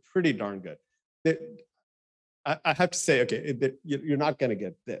were pretty darn good. I have to say, okay, you're not going to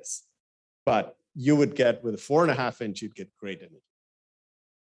get this, but you would get with a 4.5 inch, you'd get great images.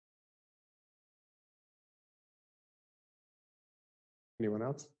 Anyone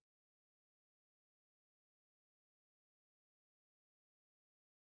else?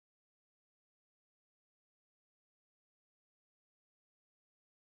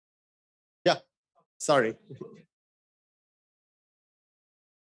 Yeah, sorry.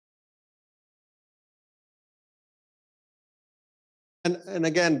 And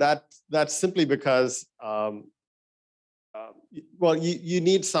again, that's simply because, well, you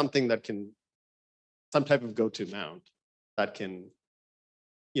need something that can, some type of go-to mount that can,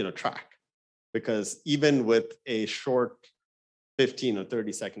 track. Because even with a short 15 or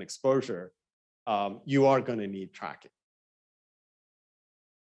 30-second exposure, you are going to need tracking.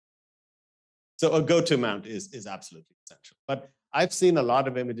 So a go-to mount is absolutely essential. But I've seen a lot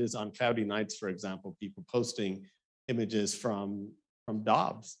of images on cloudy nights, for example, people posting images from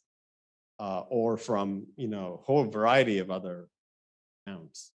Dobbs or from a whole variety of other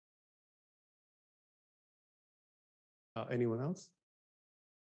mounts. Anyone else?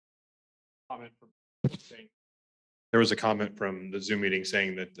 There was a comment from the Zoom meeting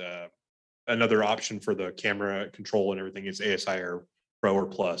saying that another option for the camera control and everything is ASI or Pro or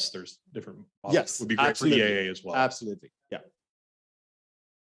Plus. There's different models. Yes, would be great absolutely. for EAA as well. Absolutely, yeah.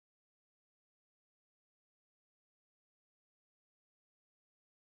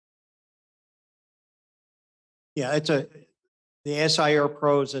 Yeah, the SIR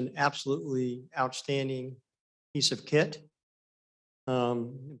Pro is an absolutely outstanding piece of kit.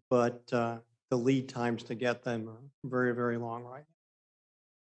 But the lead times to get them are very, very long right now.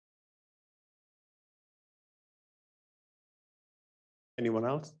 Anyone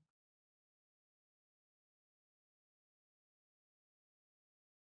else?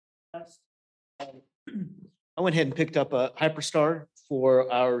 I went ahead and picked up a Hyperstar for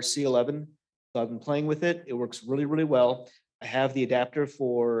our C11. So I've been playing with it. It works really, really well. I have the adapter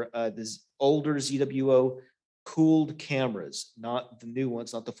for this older ZWO cooled cameras, not the new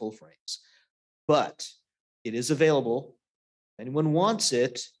ones, not the full frames. But it is available. If anyone wants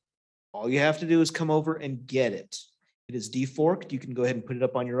it, all you have to do is come over and get it. It is deforked. You can go ahead and put it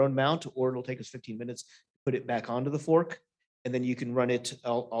up on your own mount, or it'll take us 15 minutes to put it back onto the fork, and then you can run it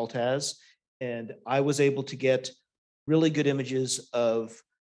alt-as. And I was able to get really good images of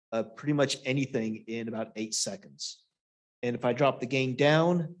pretty much anything in about 8 seconds. And if I dropped the gain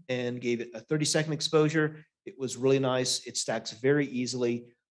down and gave it a 30-second exposure, it was really nice. It stacks very easily.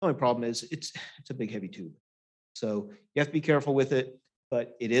 The only problem is it's a big, heavy tube. So you have to be careful with it,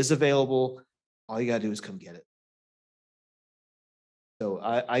 but it is available. All you gotta do is come get it. So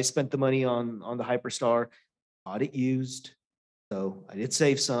I spent the money on the Hyperstar, bought it used. So I did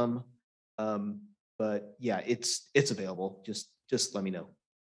save some. But yeah, it's available. Just let me know.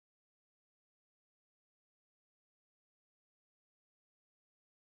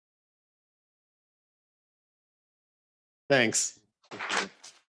 Thanks. Okay,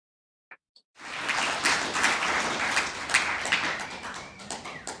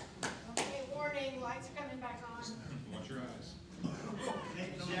 warning, lights are coming back on. Watch your eyes.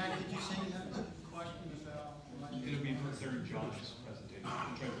 Hey, Jack, did you say you had a question about? It'll be for Sir John's presentation.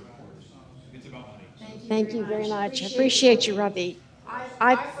 It's about money. Thank you very much. I appreciate you, Ravi.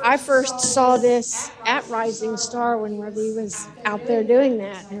 I first saw this at Rising Star when Ravi was out there doing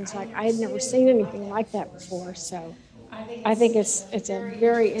that. And it's like, I had never seen anything like that before. So I think it's a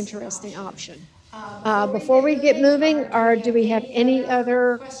very interesting option. Before we get moving, or do we have any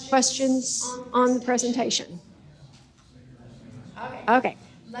other questions on the presentation? Okay,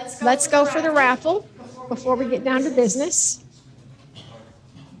 let's go for the raffle before we get down to business.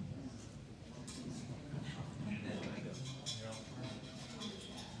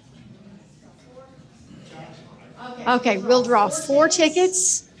 Okay, we'll draw 4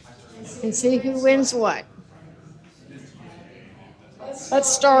 tickets and see who wins what. Let's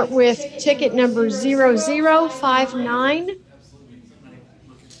start with ticket number 0059.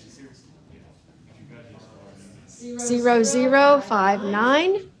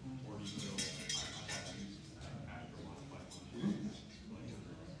 0059.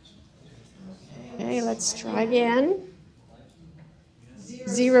 Okay, let's try again.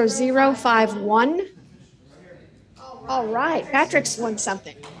 0051. All right, Patrick's won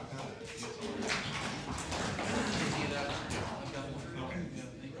something.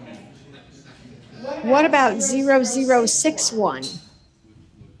 What about 0061?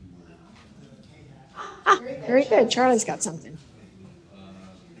 Ah, very good. Charlie's got something.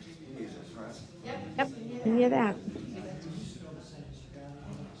 Yep, any of that.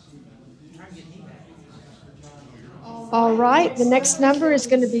 All right, the next number is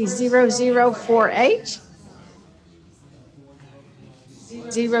going to be 0048.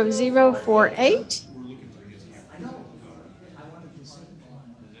 0048.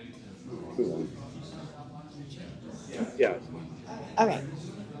 Yeah. Okay.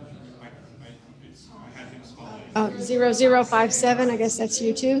 Oh, 0057, I guess that's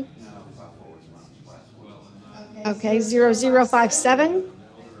you too. Okay, 0057.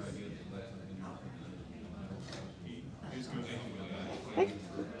 Okay.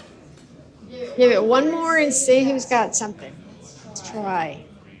 Give it one more and see who's got something. Let's try.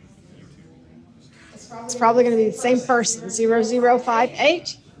 It's probably going to be the same person,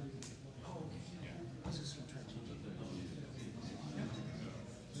 0058.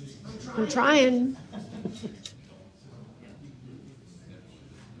 I'm trying.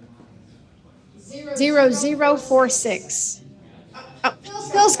 0046. Oh,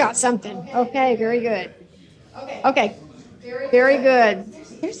 Phil's got something. Okay, very good. Okay, very good.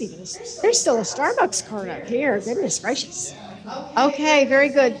 There's still a Starbucks card up here. Goodness gracious. Okay, very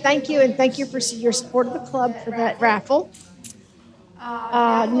good. Thank you, and thank you for your support of the club for that raffle.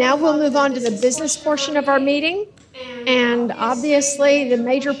 Now we'll move on to the business portion of our meeting. And obviously, the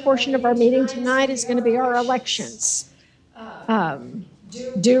major portion of our meeting tonight is going to be our elections. Remember,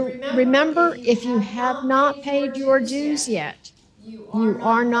 if you have not paid your dues yet, you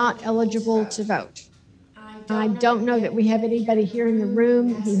are not eligible to vote. I don't know that we have anybody here in the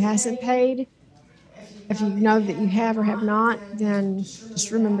room who hasn't paid. If you know that you have or have not, then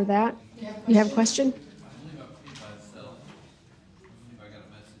just remember that. You have a question?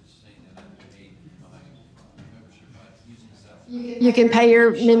 You can pay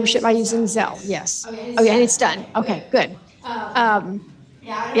your membership by using Zelle, yes. Okay, and it's done. Okay, good.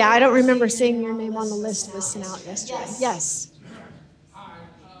 Yeah, I don't remember seeing your name on the list was sent out yesterday. Yes. Hi,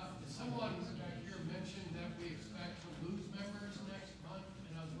 someone here mentioned that we expect to lose members next month,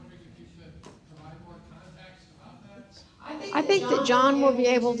 and I was wondering if you could provide more context about that. I think that John will be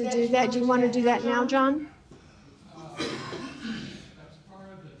able to do that. Do you want to do that now, John? That's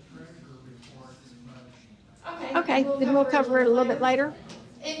part of the treasurer report, but. Okay, then we'll cover it a little bit later.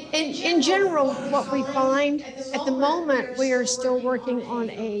 In general, what we find at the moment, we are still working on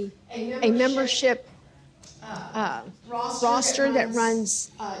a membership roster that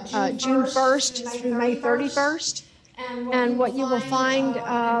runs June 1st through May 31st. And what you will find,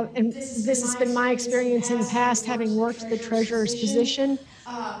 and this has been my experience in the past, having worked the treasurer's position,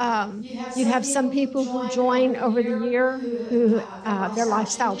 you have some people who join over the year who their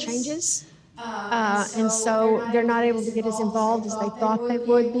lifestyle changes. And so they're not able to get as involved as they thought they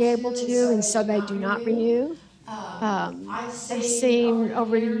would be able to, and so they do not renew. I've seen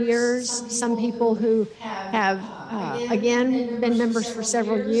over the years some people who have, again, been members for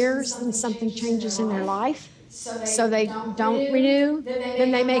several years, and something changes in their life, so they don't renew.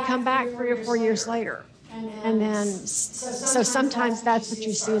 Then they may come back 3 or 4 years later. And then, so sometimes that's what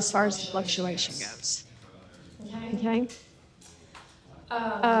you see as far as the fluctuation goes. Okay?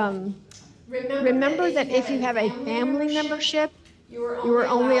 Remember that if you have a family membership, you are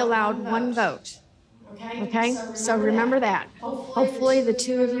only allowed 1 vote. Okay? So remember that. Hopefully the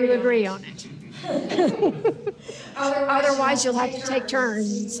 2 of you agree on it. Otherwise, you'll have to take turns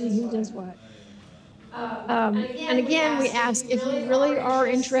and see who does what. And again, we ask if you really are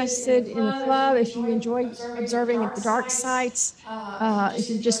interested in the club, if you enjoy observing at the dark sites, if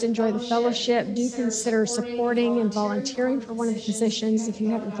you just enjoy the fellowship, do consider supporting and volunteering for one of the positions if you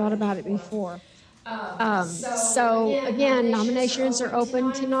haven't thought about it before. So again, nominations are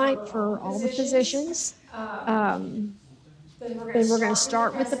open tonight for all the positions. Then we're going to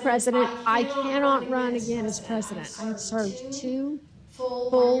start with the president. I cannot run again as president. I have served 2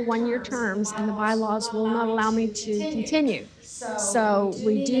 full 1-year terms, and the bylaws will not allow me to continue. So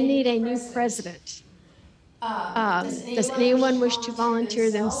we do need a new president. Does anyone wish to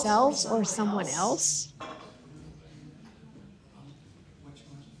volunteer themselves or someone else?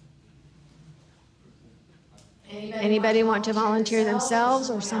 Anybody want to volunteer themselves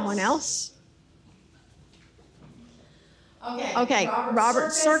or someone else? Okay,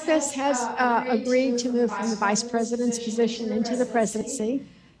 Robert Circus has agreed to move from the vice president's position into the presidency.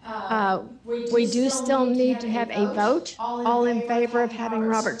 We do still need to have a vote. All in favor of having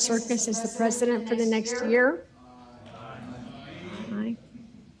Robert Circus as the president for the next year? Aye.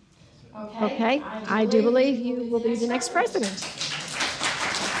 Okay, I do believe you will be the next president.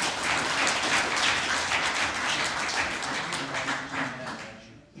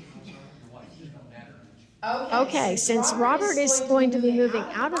 Okay, since Robert is going to be moving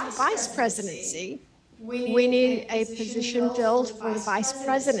out of the vice presidency, we need a position filled for the vice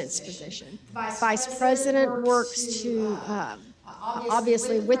president's position. Vice president works to,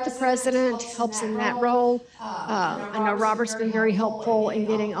 obviously with the president, helps in that role. I know Robert's been very helpful in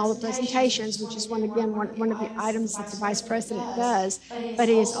getting all the presentations, which is one of the items that the vice president does, but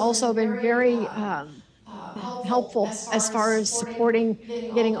he has also been very helpful as far as supporting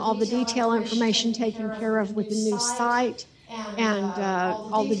getting all the detail information taken care of with the new site and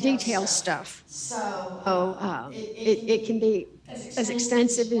all the detail stuff. So it can be as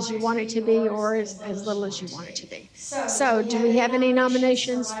extensive as you want it to be or as little as you want it to be. So do we have any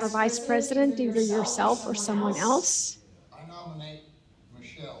nominations for vice president, either yourself or someone else? I nominate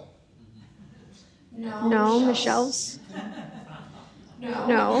Michelle. No, Michelle's?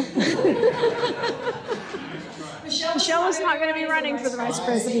 No. Michelle is not going to be running for the vice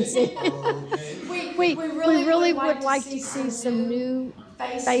presidency. We really would like to see some new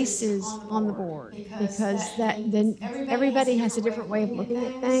faces on the board, because then everybody has a different way of looking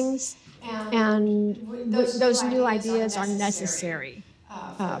at things, and those new ideas are necessary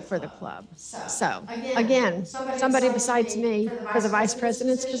for the club. So again, somebody besides me for the vice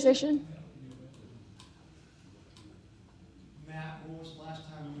president's position.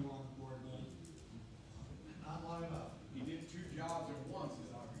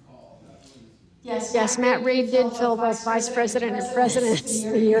 Yes, Matt Reed did fill both vice president and president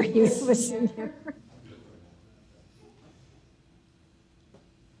the year he was in there.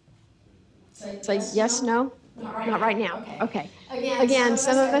 So yes, no? Not right now. Okay. Again,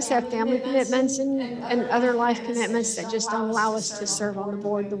 some of us have family commitments and other life commitments that just don't allow us to serve on the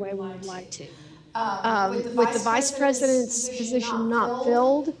board the way we would like to. With the vice president's position not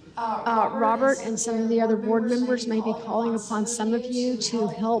filled, Robert and some of the other board members may be calling upon some of you to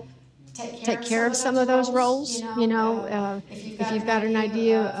help take care of some of those roles. If you've got an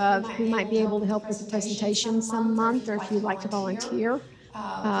idea of who might be able to help with the presentation some month, or if you'd like to volunteer,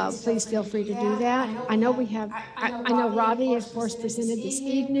 please feel free to do that. I know we have, I know Robbie, of course, presented this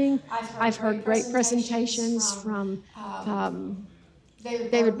evening. I've heard great presentations from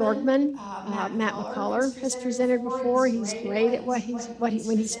David Borgman. Matt McCullough has presented before. He's great at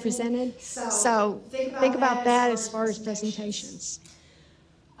when he's presented. So think about that as far as presentations.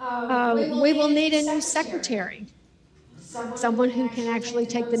 We will need a new secretary, someone who can actually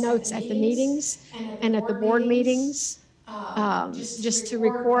take the notes at the meetings and at the board meetings, just to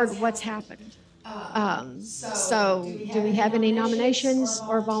record what's happened. So do we have any nominations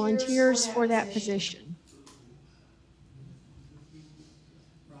or volunteers for that position?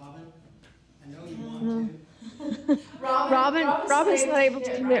 Robin's not able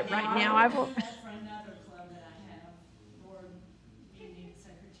to commit right now. I will.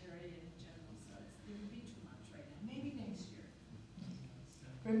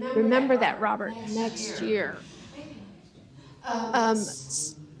 Remember that, Robert, next year.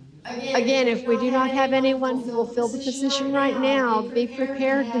 Again, if we do not have anyone who will fill the position right now, be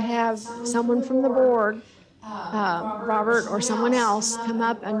prepared to have someone from the board, Robert or someone else, come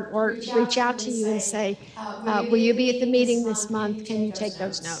up or reach out to you and say, will you be at the meeting this month? Can you take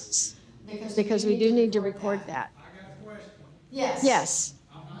those notes? Because we do need to record that. I got a question. Yes.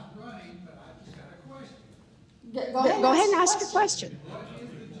 I'm not running, but I just got a question. Go ahead and ask your question. What is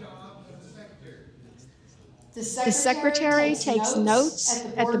the job of the secretary? The secretary takes notes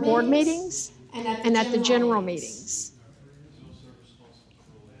at the board meetings and at the general meetings.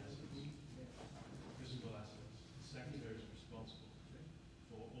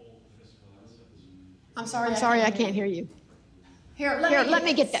 I'm sorry, I can't hear you. Here, let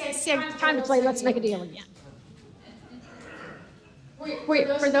me get that. See, time to play. Let's make a deal again. Wait,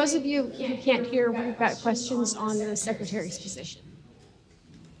 for those of you who can't hear, we've got questions on the secretary's position.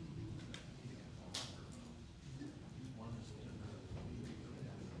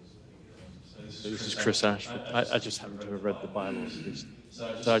 This is Chris Ashford. I just happen to have read the bylaws.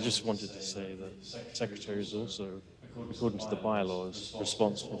 So I just wanted to say that the secretary is also, according to the bylaws,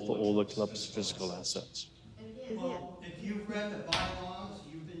 responsible for all the club's physical assets. Well, if you've read the bylaws,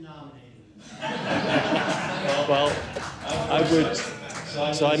 you've been nominated. Well, I would,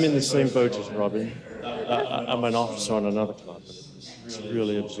 so I'm in the same boat as Robin. I'm an officer on another club, but it's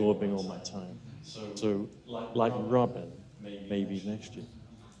really absorbing all my time. So like Robin, maybe next year.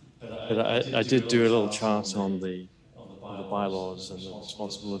 But I did do a little chart on the bylaws and the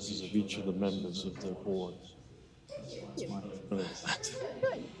responsibilities of each of the members of the board.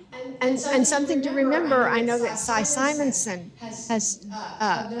 And something to remember, I know that Cy Simonson has,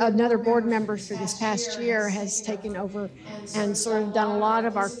 another board member for this past year, has taken over and sort of done a lot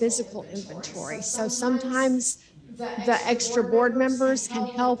of our physical inventory. So sometimes the extra board members can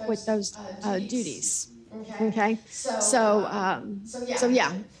help with those duties. Okay? So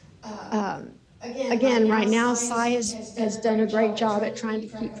yeah. Again, right now, Cy has done a great job at trying to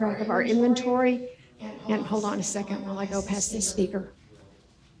keep track of our inventory. And hold on a second while I go past this speaker.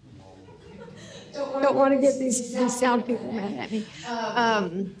 Don't want to get these sound people mad at me.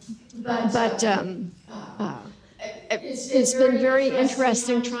 It's been very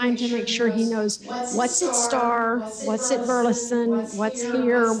interesting trying to make sure he knows what's at Star, what's at Burleson, what's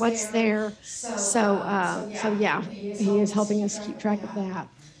here, what's there. So yeah, he is helping us keep track of that.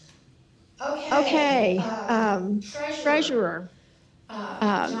 Okay, treasurer.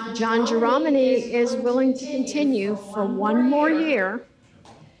 John Geromini is willing to continue for one more year.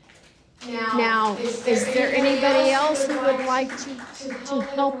 Now, is there anybody else who would like to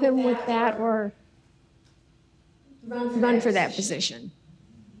help him with that or run for that position?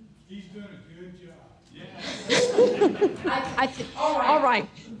 He's doing a good job. All right.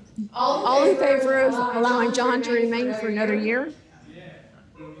 All in favor of allowing John to remain for another year?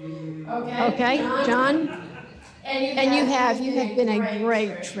 Okay, John? And you have been a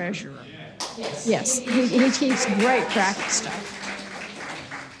great treasurer. Yes, he keeps great track of stuff.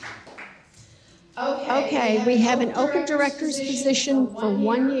 Okay, we have an open director's position for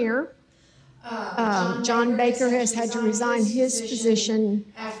 1 year. John Baker has had to resign his position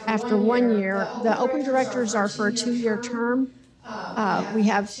after 1 year. The open directors are for a 2-year term. We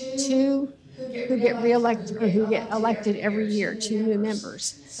have 2 who get reelected or who get elected every year, 2 new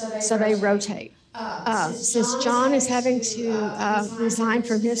members. So they rotate. Since John is having to resign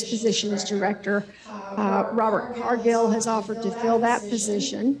from his position as director, Robert Cargill has offered to fill that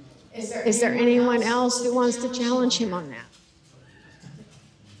position. Is there anyone else who wants to challenge him on that?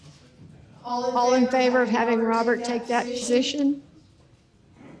 All in favor of having Robert take that position?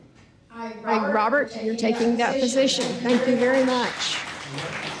 Right, Robert, you're taking that position. Thank you very much.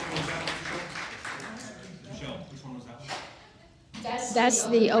 That's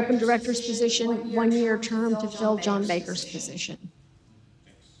the open director's position, one-year term to fill John Baker's position.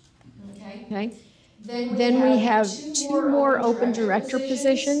 Okay. Then we have two more open director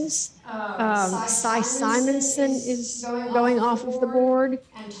positions. Cy Simonson is going off of the board,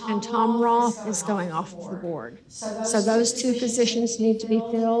 and Tom Roth is going off of the board. So those two positions need to be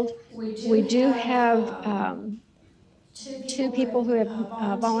filled. We do have two people who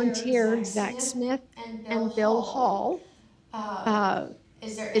have volunteered, Zach Smith and Bill Hall.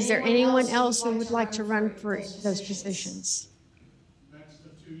 Is there anyone else who would like to run for those positions? That's the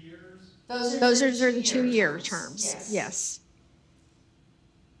 2 years? Those are the 2-year terms, yes.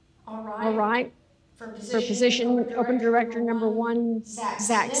 All right. For position open director number 1,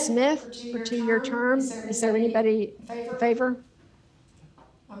 Zach Smith for 2-year term. Is there anybody in favor?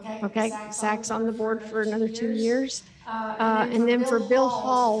 Okay, Zach's on the board for another 2 years. And then for Bill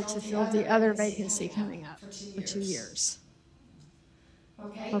Hall to fill the other vacancy coming up for 2 years.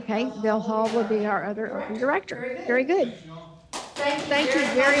 Okay, Bill Hall will be our other open director. Very good. Thank you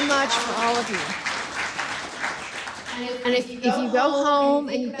very much for all of you. And if you go home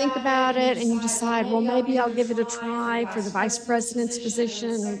and you think about it and you decide, well, maybe I'll give it a try for the vice president's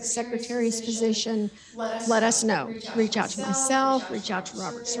position or the secretary's position, let us know. Reach out to myself, reach out to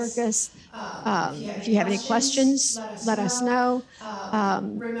Robert Circus. If you have any questions, let us know.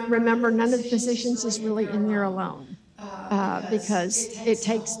 Remember, none of the positions is really in there alone. Because it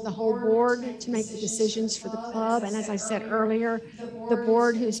takes the whole board to make the decisions for the club. And as I said earlier, the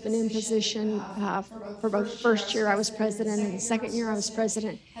board who's been in position for both the first year I was president and the second year I was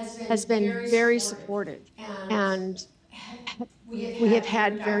president has been very supportive. And we have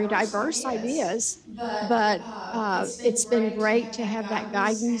had very diverse ideas, but it's been great to have that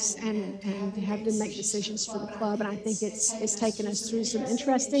guidance and to have them make decisions for the club. And I think it's taken us through some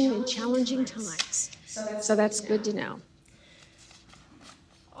interesting and challenging times. So that's good to know.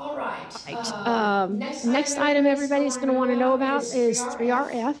 All right. Next item everybody's going to want to know about is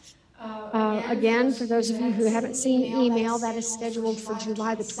 3RF. Again, for those of you who haven't seen the email, that is scheduled for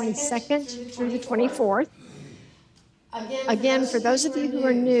July the 22nd through the 24th. Again, for those of you who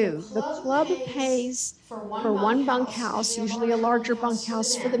are new, the club pays for one bunkhouse, usually a larger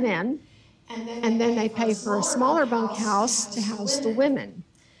bunkhouse for the men, and then they pay for a smaller bunkhouse to house the women.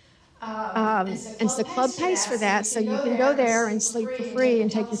 And so the club pays for that, so you can go there and sleep for free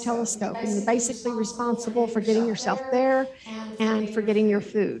and take your telescope. And you're basically responsible for getting yourself there and for getting your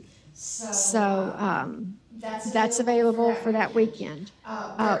food. So that's available for that weekend.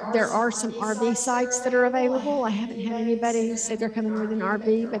 There are some RV sites that are available. I haven't had anybody say they're coming with an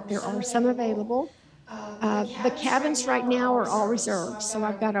RV, but there are some available. The cabins right now are all reserved, so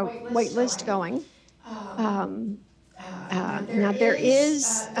I've got a wait list going. Now there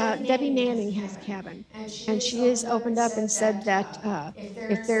is, Debbie Manning has a cabin, and she has opened up and said that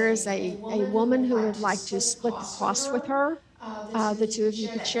if there is a woman who would like to split the cost with her, the two of you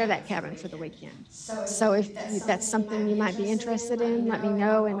could share that cabin for the weekend. So if that's something you might be interested in, let me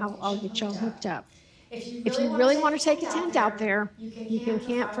know and I'll get y'all hooked up. If you really want to take a tent out there, you can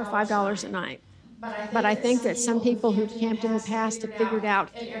camp for $5 a night. But I think that some people who've camped in the past have figured out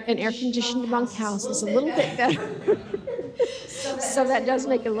an air-conditioned bunkhouse is a little bit better. So that does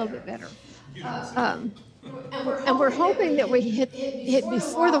make it a little bit better. And we're hoping that we hit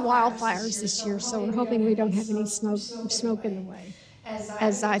before the wildfires this year, so we're hoping we don't have any smoke in the way.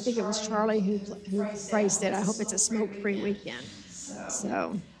 As I think it was Charlie who phrased it, I hope it's a smoke-free weekend.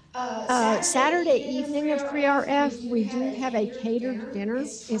 So Saturday evening of 3RF, we do have a catered dinner.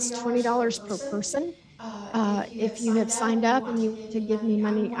 It's $20 per person. If you have signed up and you want to give me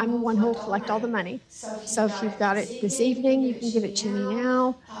money, I'm the one who will collect all the money. So if you've got it this evening, you can give it to me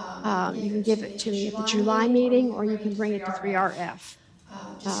now. You can give it to me at the July meeting, or you can bring it to 3RF.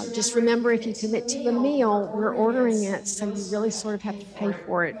 Just remember, if you commit to the meal, we're ordering it, so you really sort of have to pay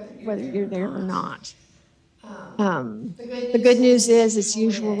for it, whether you're there or not. The good news is it's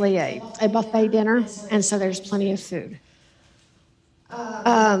usually a buffet dinner, and so there's plenty of food.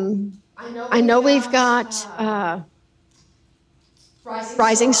 I know we've got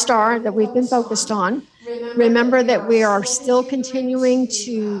Rising Star that we've been focused on. Remember that we are still continuing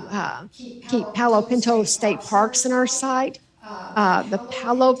to keep Palo Pinto State Parks in our site. The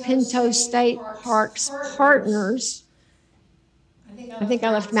Palo Pinto State Parks partners, I think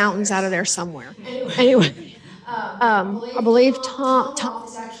I left mountains out of there somewhere. Anyway, I believe Tom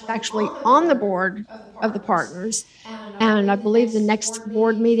is actually on the board of the partners. And I believe the next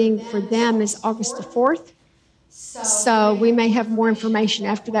board meeting for them is August the 4th. So we may have more information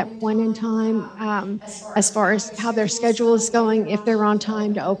after that point in time as far as how their schedule is going, if they're on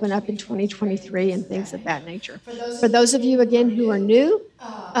time to open up in 2023 and things of that nature. For those of you, again, who are new,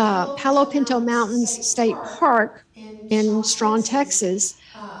 Palo Pinto Mountains State Park in Strawn, Texas,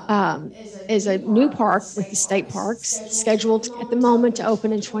 is a new park with the state parks scheduled at the moment to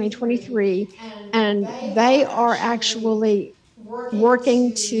open in 2023. And they are actually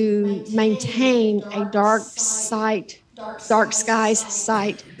working to maintain a dark skies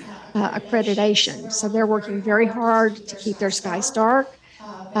site accreditation. So they're working very hard to keep their skies dark.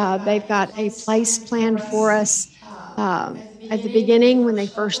 They've got a place planned for us at the beginning when they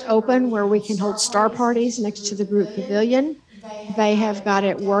first open, where we can hold star parties next to the group pavilion. They have got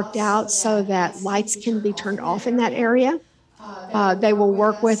it worked out so that lights can be turned off in that area. They will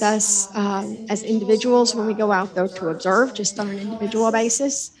work with us as individuals when we go out, though, to observe, just on an individual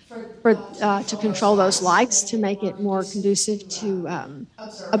basis, to control those lights to make it more conducive to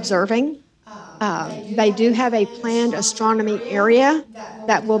observing. They do have a planned astronomy area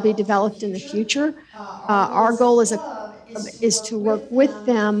that will be developed in the future. Our goal is to work with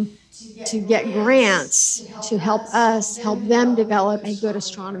them to get grants to help them develop a good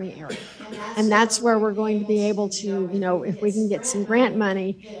astronomy area. And that's where we're going to be able to, if we can get some grant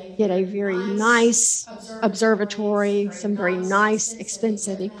money, get a very nice observatory, some very nice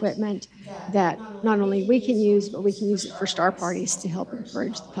expensive equipment that not only we can use, but we can use it for star parties to help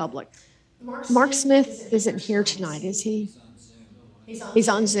encourage the public. Mark Smith isn't here tonight, is he? He's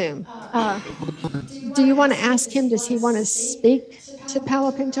on Zoom. Do you want to ask him, does he want to speak to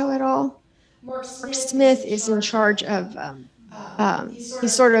Palo Pinto at all? Mark Smith is in charge of,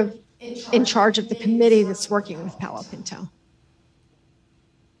 he's sort of in charge of the committee that's working with Palo Pinto.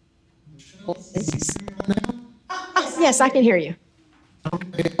 Yes, I can hear you.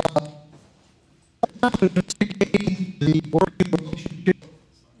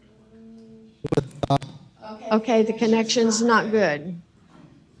 Okay, the connection's not good.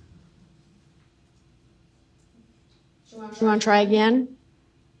 You want to try again?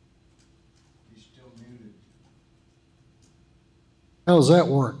 How does that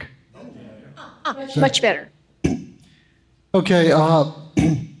work? Much better. Okay,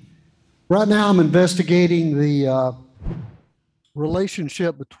 right now I'm investigating the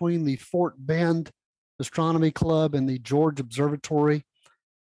relationship between the Fort Bend Astronomy Club and the George Observatory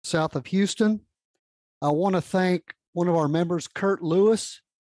south of Houston. I want to thank one of our members, Kurt Lewis,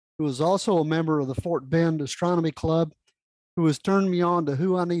 who is also a member of the Fort Bend Astronomy Club, who has turned me on to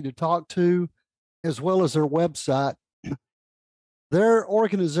who I need to talk to, as well as their website. Their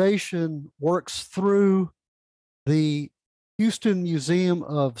organization works through the Houston Museum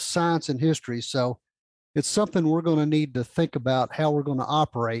of Science and History. So it's something we're going to need to think about how we're going to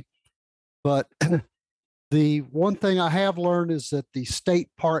operate. But the one thing I have learned is that the state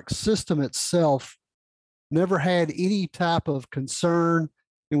park system itself never had any type of concern.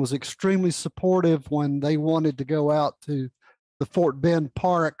 It was extremely supportive when they wanted to go out to the Fort Bend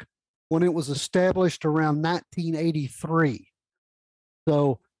Park when it was established around 1983.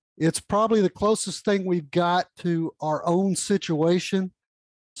 So it's probably the closest thing we've got to our own situation.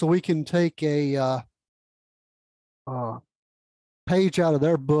 So we can take a page out of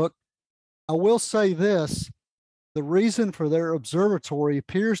their book. I will say this, the reason for their observatory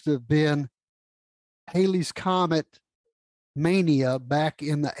appears to have been Halley's Comet mania back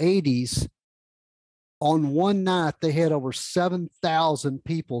in the 80s. On one night, they had over 7,000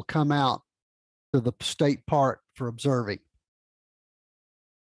 people come out to the state park for observing.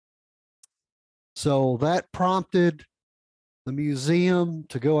 So that prompted the museum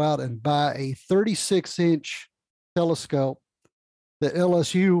to go out and buy a 36-inch telescope that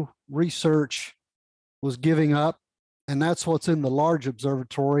LSU Research was giving up, and that's what's in the large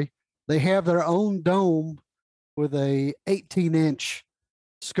observatory. They have their own dome with a 18-inch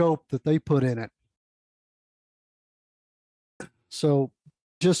scope that they put in it. So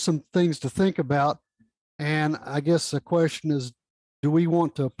just some things to think about. And I guess the question is, do we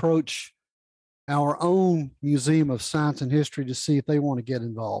want to approach our own Museum of Science and History to see if they want to get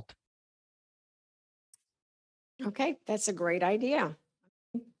involved? Okay, that's a great idea.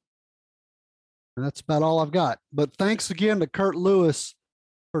 And that's about all I've got. But thanks again to Kurt Lewis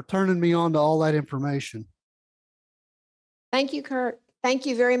for turning me on to all that information. Thank you, Kurt. Thank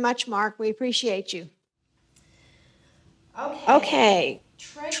you very much, Mark. We appreciate you. Okay,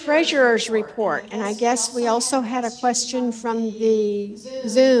 treasurer's report. And I guess we also had a question from the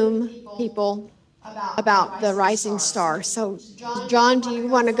Zoom people about the rising star. So John, do you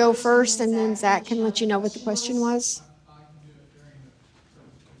want to go first, and then Zach can let you know what the question was? I can do it during the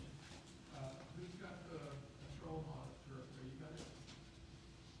presentation. Who's got the control on it? Or you got it?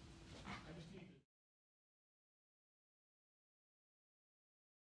 I just need to.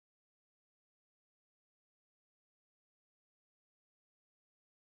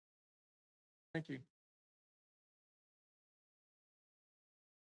 Thank you.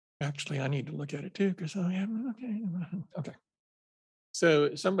 Actually, I need to look at it too, because I haven't, okay.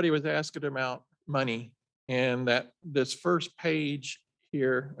 So somebody was asking about money, and that this first page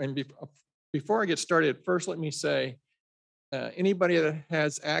here, and before I get started, first let me say, anybody that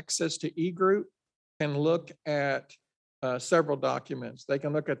has access to eGroup can look at several documents. They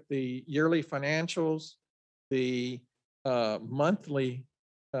can look at the yearly financials, the monthly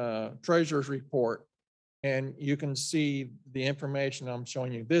treasurer's report, and you can see the information I'm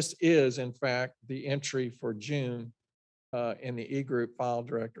showing you. This is, in fact, the entry for June in the eGroup file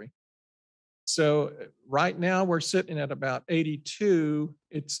directory. So right now we're sitting at about 82.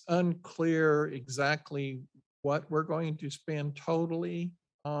 It's unclear exactly what we're going to spend totally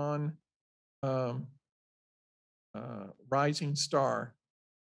on Rising Star,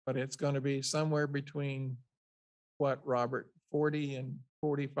 but it's going to be somewhere between what, Robert, 40 and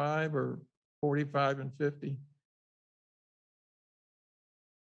 45 or 45 and 50?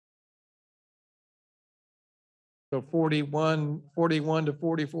 So 41 to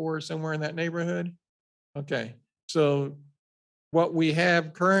 44, somewhere in that neighborhood. Okay, so what we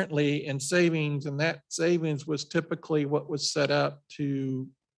have currently in savings, and that savings was typically what was set up to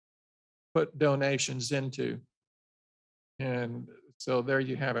put donations into. And so there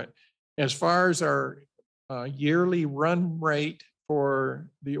you have it. As far as our yearly run rate for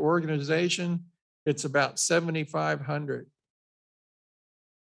the organization, it's about 7,500.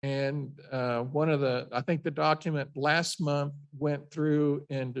 And I think the document last month went through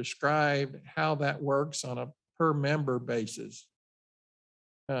and described how that works on a per member basis.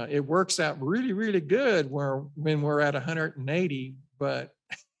 It works out really, really good when we're at 180, but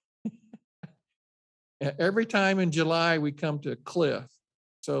every time in July we come to a cliff.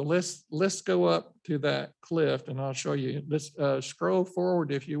 So let's go up to that cliff, and I'll show you. Let's scroll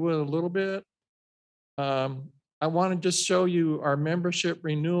forward, if you will, a little bit. I want to just show you our membership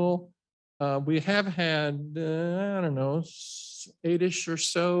renewal. We have had, I don't know, 8-ish or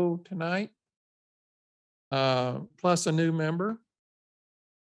so tonight, plus a new member.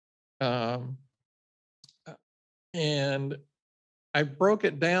 And I broke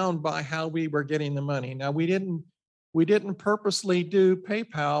it down by how we were getting the money. Now, we didn't purposely do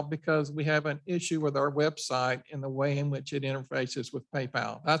PayPal because we have an issue with our website and the way in which it interfaces with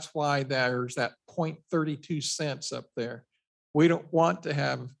PayPal. That's why there's that 0.32 cents up there. We don't want to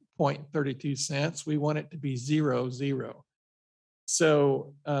have 0.32 cents. We want it to be 0.00.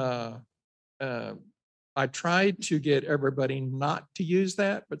 So I tried to get everybody not to use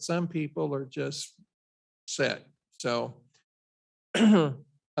that, but some people are just set. So, and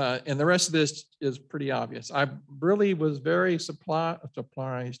the rest of this is pretty obvious. I really was very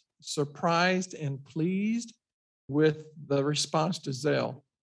surprised and pleased with the response to Zelle.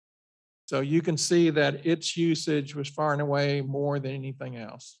 So you can see that its usage was far and away more than anything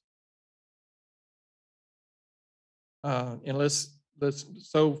else. And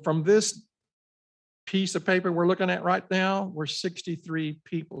so from this piece of paper we're looking at right now, we're 63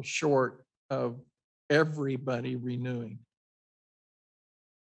 people short of everybody renewing.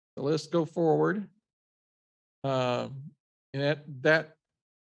 So let's go forward. And that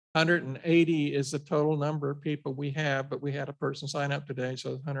 180 is the total number of people we have, but we had a person sign up today,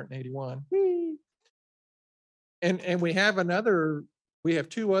 so it's 181. And we have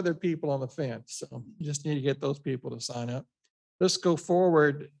 2 other people on the fence, so you just need to get those people to sign up. Let's go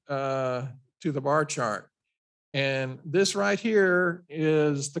forward to the bar chart. And this right here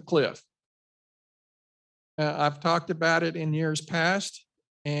is the cliff. I've talked about it in years past,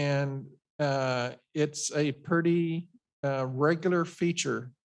 and it's a pretty regular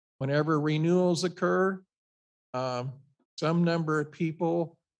feature. Whenever renewals occur, some number of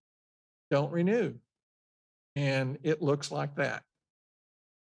people don't renew, and it looks like that.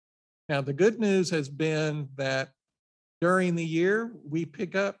 Now, the good news has been that during the year, we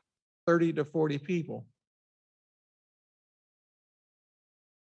pick up 30 to 40 people.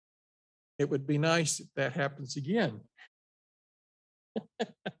 It would be nice if that happens again.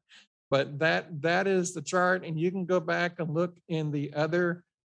 But that is the chart, and you can go back and look in the other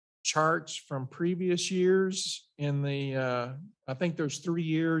charts from previous years in the, I think there's 3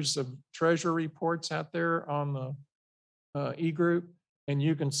 years of treasury reports out there on the eGroup, and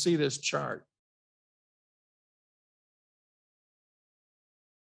you can see this chart.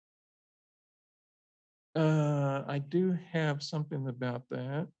 I do have something about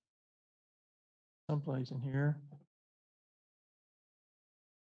that. Someplace in here.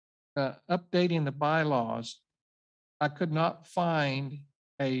 Updating the bylaws. I could not find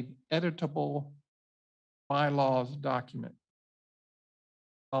a editable bylaws document.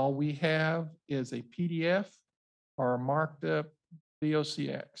 All we have is a PDF or a marked up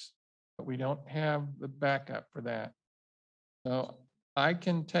DOCX, but we don't have the backup for that. So I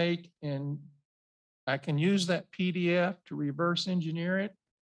can take and I can use that PDF to reverse engineer it,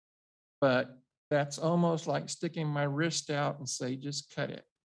 but that's almost like sticking my wrist out and say, just cut it,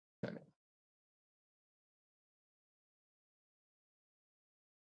 cut it.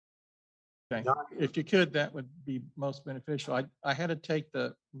 Okay. If you could, that would be most beneficial. I had to take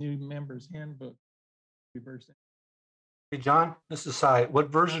the new members handbook, reverse it. Hey, John, this is Cy. What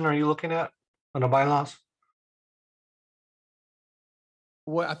version are you looking at on the bylaws?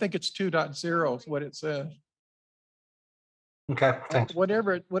 Well, I think it's 2.0 is what it says. Okay, thanks.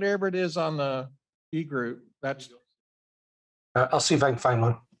 Whatever it is on the E group, that's. I'll see if I can find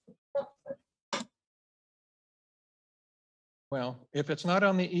one. Well, if it's not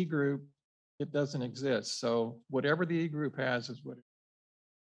on the E group, it doesn't exist. So whatever the E group has is what it.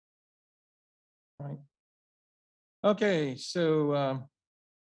 Right. Okay, so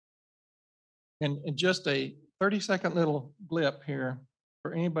and just a 30-second little blip here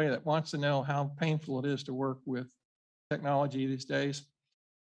for anybody that wants to know how painful it is to work with technology these days.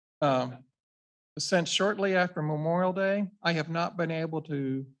 Since shortly after Memorial Day, I have not been able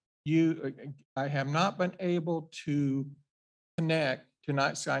to connect to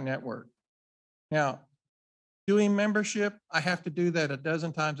Night Sky Network. Now, doing membership, I have to do that a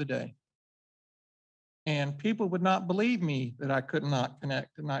dozen times a day. And people would not believe me that I could not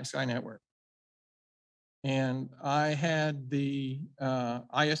connect to Night Sky Network. And I had the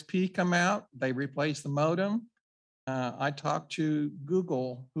ISP come out, they replaced the modem. I talked to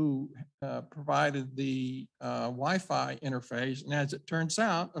Google, who provided the Wi-Fi interface. And as it turns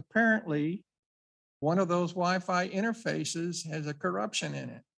out, apparently, one of those Wi-Fi interfaces has a corruption in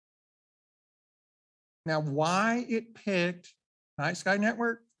it. Now, why it picked Night Sky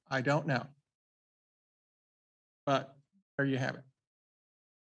Network, I don't know. But there you have it.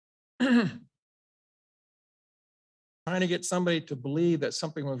 Trying to get somebody to believe that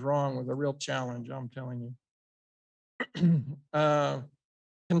something was wrong was a real challenge, I'm telling you.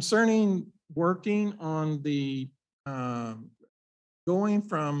 Concerning working on the going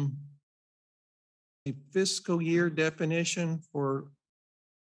from a fiscal year definition for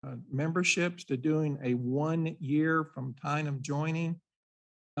memberships to doing a 1 year from time of joining,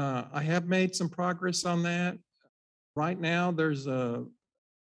 I have made some progress on that. Right now, there's a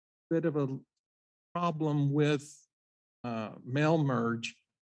bit of a problem with mail merge.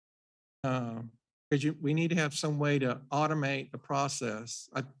 Because we need to have some way to automate the process.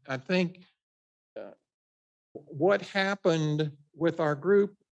 I think what happened with our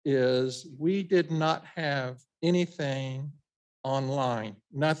group is we did not have anything online.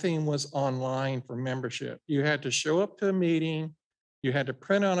 Nothing was online for membership. You had to show up to a meeting, you had to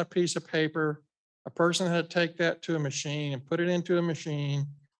print on a piece of paper, a person had to take that to a machine and put it into a machine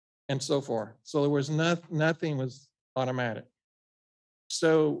and so forth. So there was nothing was automatic.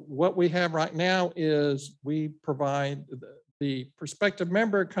 So what we have right now is we provide the prospective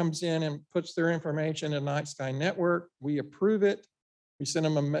member comes in and puts their information in Night Sky Network. We approve it. We send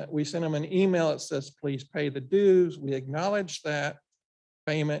them an email that says, please pay the dues. We acknowledge that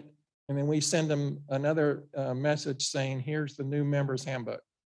payment. And then we send them another message saying, here's the new member's handbook.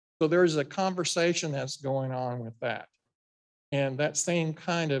 So there's a conversation that's going on with that. And that same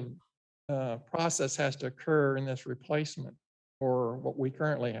kind of process has to occur in this replacement for what we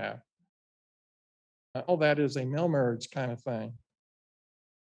currently have. All that is a mail merge kind of thing.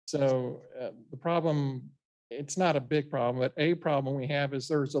 So the problem, it's not a big problem, but a problem we have is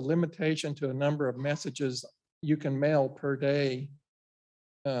there's a limitation to a number of messages you can mail per day,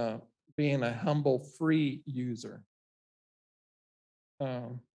 being a humble free user.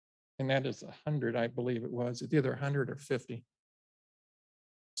 And that is 100, I believe it was. It's either 100 or 50.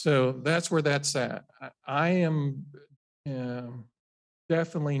 So that's where that's at. I am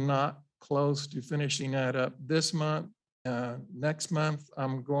definitely not close to finishing that up this month. Next month,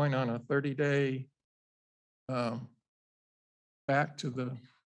 I'm going on a 30-day back to the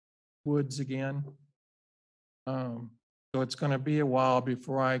woods again. So it's going to be a while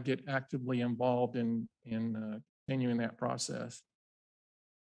before I get actively involved in continuing that process.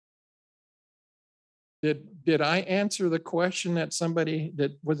 Did I answer the question that somebody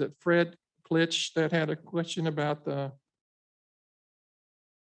that was it Fred Klitsch that had a question about the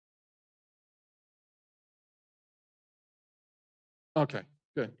Okay,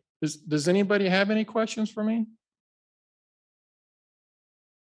 good. Does anybody have any questions for me?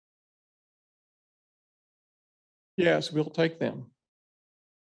 Yes, we'll take them.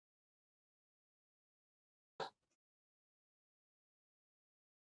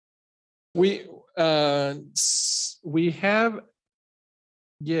 We have,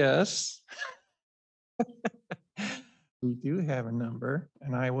 yes. We do have a number,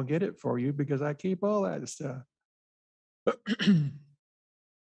 and I will get it for you because I keep all that stuff.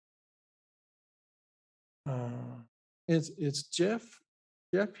 It's Jeff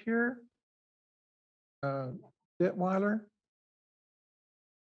here? Detweiler?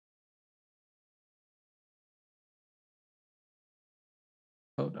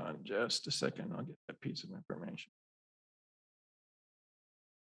 Hold on just a second. I'll get that piece of information.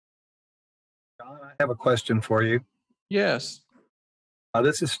 John, I have a question for you. Yes.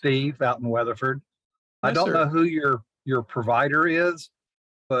 This is Steve out in Weatherford. I Yes, don't sir. know who your provider is,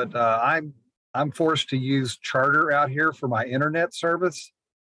 but I'm forced to use Charter out here for my internet service.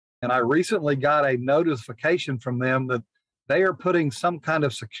 And I recently got a notification from them that they are putting some kind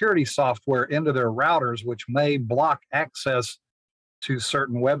of security software into their routers, which may block access to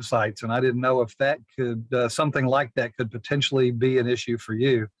certain websites. And I didn't know if that could, something like that could potentially be an issue for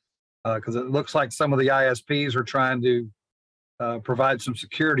you. Because it looks like some of the ISPs are trying to provide some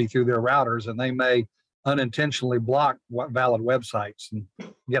security through their routers, and they may unintentionally block valid websites. And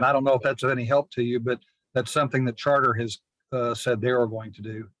again, I don't know if that's of any help to you, but that's something that Charter has said they are going to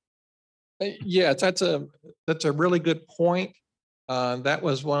do. Yeah, that's a really good point. That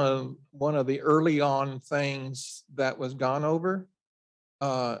was one of the early on things that was gone over.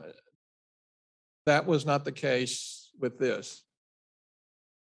 That was not the case with this.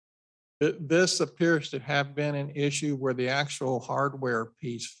 This appears to have been an issue where the actual hardware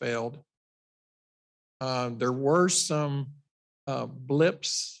piece failed. There were some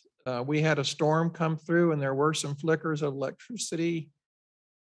blips. We had a storm come through and there were some flickers of electricity.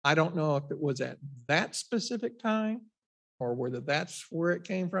 I don't know if it was at that specific time or whether that's where it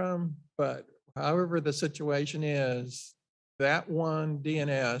came from, but however the situation is, that one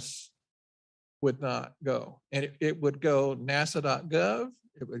DNS would not go. And it would go nasa.gov,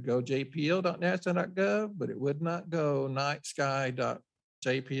 it would go jpl.nasa.gov, but it would not go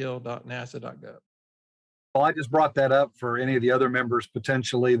nightsky.jpl.nasa.gov. Well, I just brought that up for any of the other members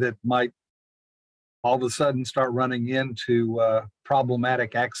potentially that might all of a sudden start running into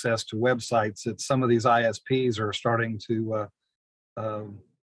problematic access to websites that some of these ISPs are starting to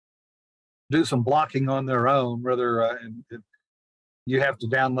do some blocking on their own. Rather, you have to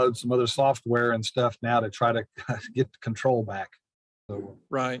download some other software and stuff now to try to get the control back. So,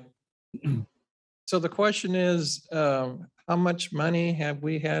 right. So the question is, how much money have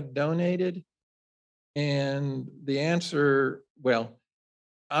we had donated? And the answer, well,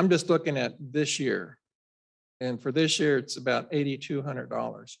 I'm just looking at this year. And for this year, it's about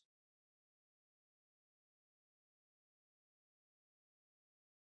 $8,200.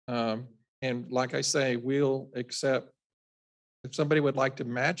 And like I say, we'll accept, if somebody would like to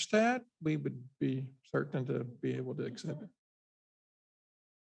match that, we would be certain to be able to accept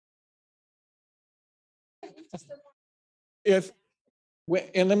it.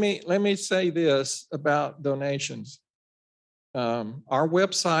 And let me say this about donations. Our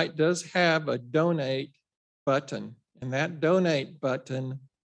website does have a donate button, and that donate button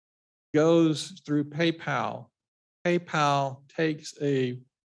goes through PayPal. PayPal takes a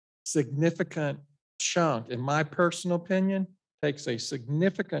significant chunk, in my personal opinion, takes a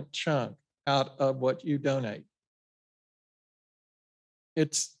significant chunk out of what you donate.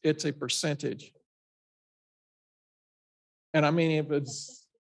 It's a percentage. And I mean, if it's,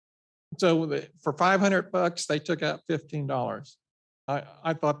 so for $500, they took out $15.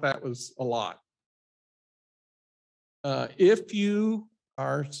 I thought that was a lot. If you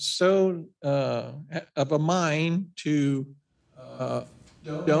are so of a mind to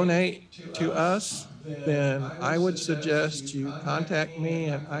donate to us, then I would suggest you contact me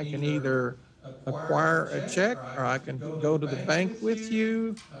and I can either acquire a check or I can go to the bank with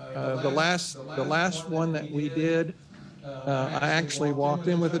you. The last one that we did, I actually walked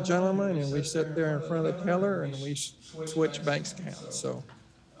in with a gentleman and we sat there in front of the teller and we switched bank accounts. So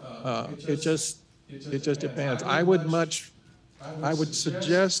it just depends. I would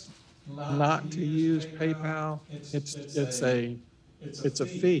suggest not to use PayPal. It's a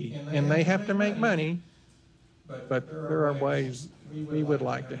fee and they have to make money, but there are ways we would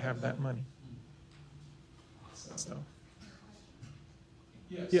like to have that money. So,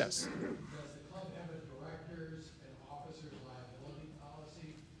 yes.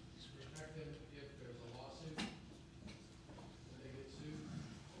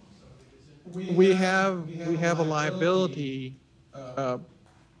 we have a liability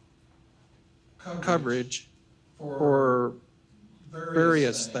coverage for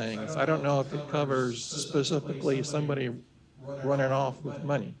various things. I don't know if it covers specifically somebody running off with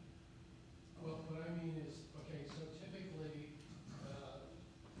money. Well, what I mean is, okay, so typically,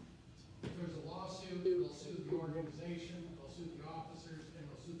 if there's a lawsuit, they'll sue the organization, they'll sue the officers, and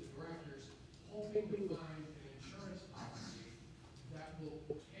they'll sue the directors, hoping to find an insurance policy that will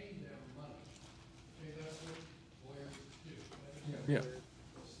pay them money. Okay, that's what lawyers do. Yeah.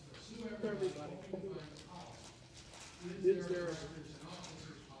 They'll sue everybody, hoping to find a policy. Is there a directors and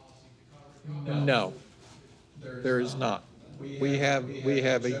officers policy to cover the No, there is not. We have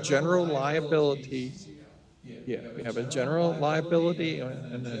a general liability. Yeah, we have a general liability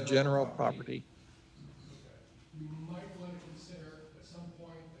and a general property. You might want to consider at some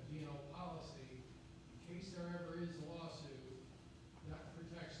point a D&O policy in case there ever is a lawsuit that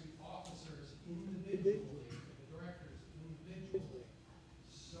protects the officers individually and the directors individually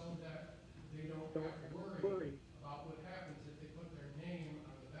so that they don't have to worry about what happens if they put their name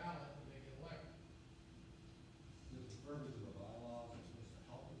on the ballot when they get elected. There's a verbiage of the bylaws that's supposed to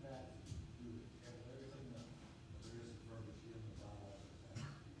help with that. Do everything that there is a verbiage in the bylaws.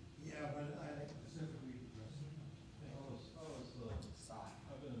 Yeah, but I specifically address it.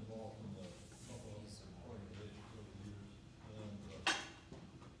 I've been involved in a couple of organizations over the years, and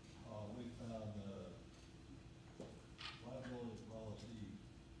we found liability policy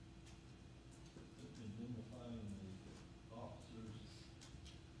indemnifying the officers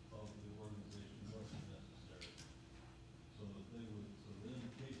of the organization wasn't necessary. So that they would, so that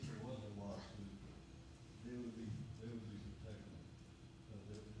in case there was a lawsuit, they would be protected. They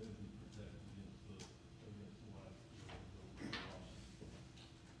would be protected against the lawsuit.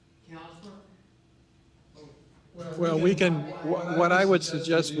 Counselor? Well, we can, what I would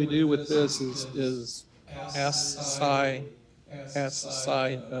suggest we do with this is ask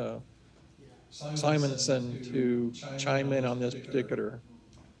Simonson to chime in on this particular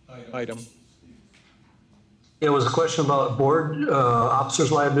item. It was a question about board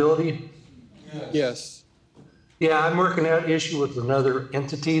officers' liability. Yes. Yeah, I'm working that issue with another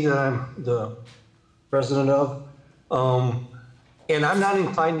entity that I'm the president of. And I'm not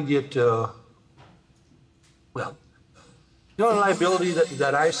inclined to get, well, the only liability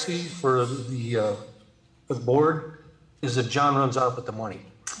that I see for the board is if John runs off with the money.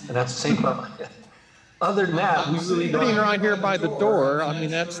 And that's the same problem. Other than that, we really don't. Sitting right here by the door, I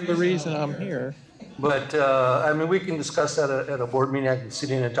mean, that's the reason I'm here. But, I mean, we can discuss that at a board meeting. I can sit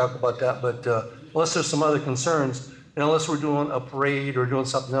in and talk about that. But unless there's some other concerns, and unless we're doing a parade or doing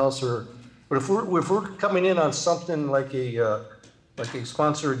something else, but if we're coming in on something like a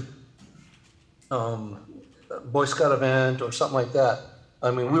sponsored Boy Scout event or something like that,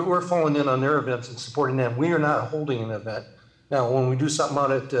 I mean, we're falling in on their events and supporting them. We are not holding an event. Now, when we do something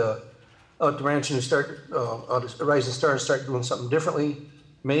out at the ranch and start, Rising Star and start doing something differently,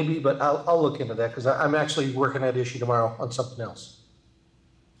 maybe, but I'll look into that because I'm actually working that issue tomorrow on something else.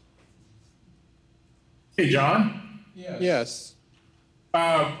 Hey, John? Yes.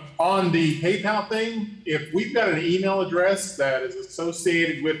 On the PayPal thing, if we've got an email address that is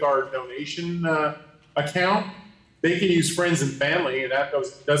associated with our donation account, they can use friends and family, and that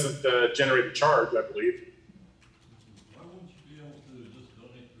doesn't generate a charge, I believe. Why wouldn't you be able to just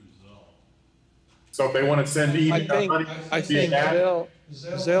donate through Zelle? So if they want to send money, I think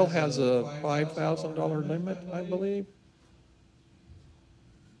Zelle has a $5,000 limit, I believe.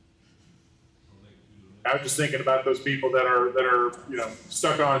 I was just thinking about those people that are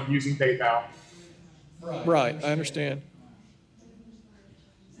stuck on using PayPal. Right, I understand.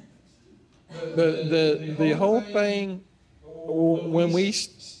 The whole thing, when we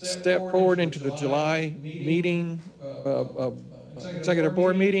step forward into the July meeting, executive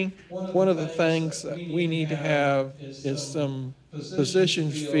board meeting, one of the things that we need to have is some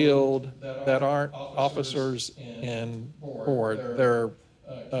positions filled that aren't officers and board. They're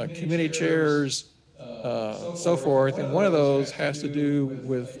committee chairs, so forth, and one of those has to do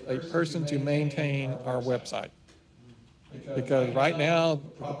with a person to maintain our website. Because right now,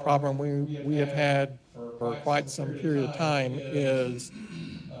 the problem we have had for quite some period of time is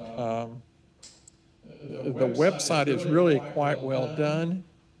the website is really quite well done,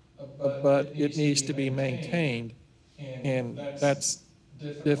 but it needs to be maintained, and that's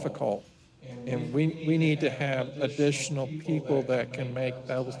difficult. And we need to have additional people that can make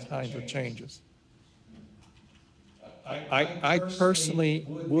those kinds of changes. I personally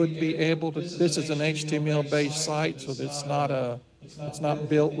would be able to, this is an HTML-based site, so it's not a It's not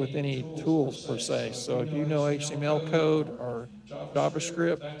built with any tools per se. So if you know HTML code or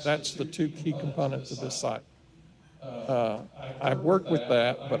JavaScript, that's the two key components of this site. I've worked with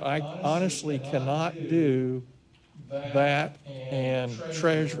that, but I honestly cannot do that and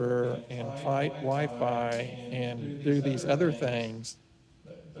Treasurer and Fight Wi-Fi and do these other things.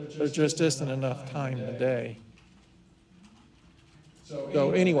 There just isn't enough time in the day.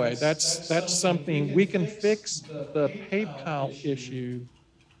 So anyway, that's something we can fix the PayPal issue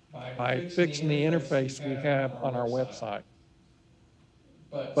by fixing the interface we have on our website.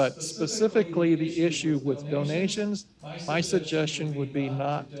 But specifically the issue with donations, my suggestion would be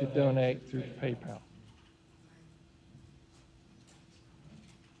not to donate through PayPal.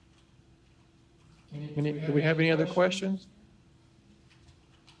 Do we have any other questions?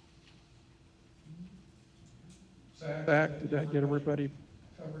 Zach, did that get everybody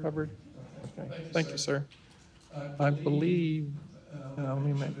covered? Okay, thank you, sir. I believe, let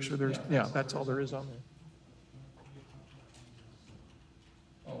me make sure there's, yeah, that's all there is on there.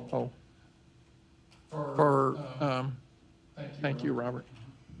 Oh. Thank you, Robert.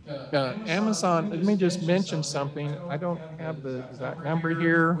 Amazon, let me just mention something. I don't have the exact number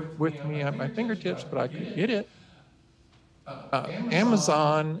here with me at my fingertips, but I could get it.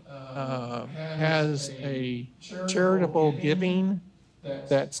 Amazon has a charitable giving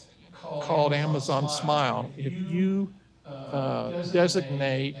that's called Amazon Smile. If you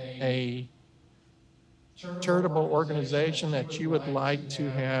designate a charitable organization that you would like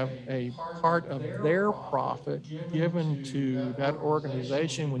to have a part of their profit given to that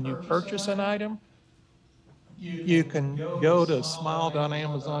organization when you purchase an item, you can go to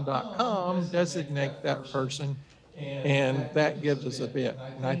smile.amazon.com, designate that person, and that gives us a bit.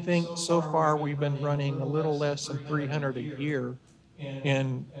 And I think so far we've been running a little less than $300 a year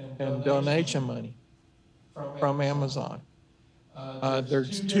in donation money from Amazon.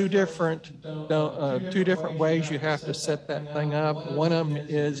 There's two different ways you have to set that thing up. One of them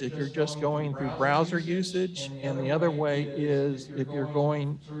is if you're just going through browser usage, and the other way is if you're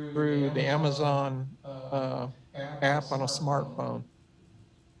going through the Amazon app on a smartphone.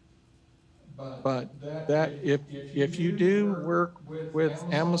 But that if you do work with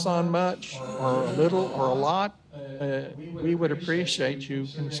Amazon much or a little or a lot, we would appreciate you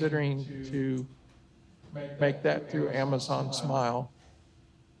considering to make that through Amazon Smile.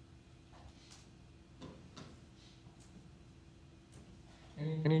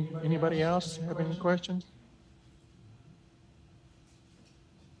 Anybody else have any questions?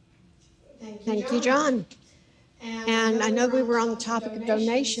 Thank you, John. And I know we were on the topic of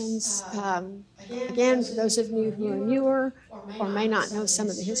donations. Again, for those of you who are newer or may not know some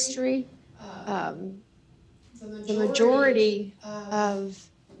of the history, the majority of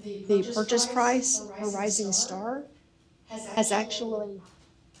the purchase price for Rising Star has actually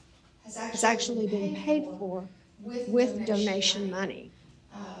been paid for with donation money.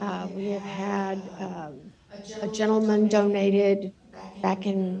 We have had a gentleman donated back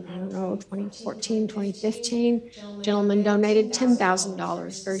in, I don't know, 2014, 2015, gentleman donated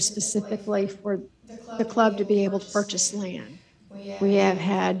 $10,000 very specifically for the club to be able to purchase land. We have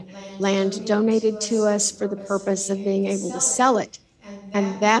had land donated to us for the purpose of being able to sell it.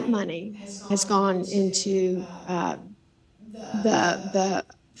 And that money has gone into the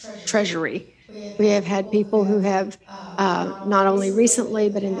treasury. We have had people who have not only recently,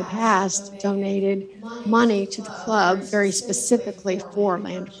 but in the past, donated money to the club very specifically for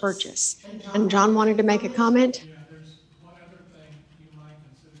land purchase. And John wanted to make a comment. Yeah, there's one other thing you might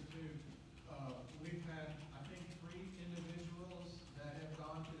consider too. We've had, I think, 3 individuals that have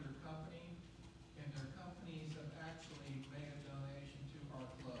gone to their company, and their companies have actually made a donation to our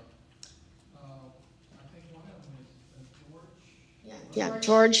club. I think one of them is George. Yeah,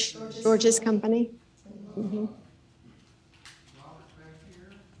 George's company. Mm-hmm. Robert back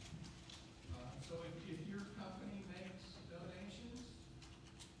here. So if your company makes donations,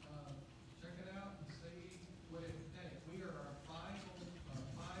 check it out and see what it would take. We are a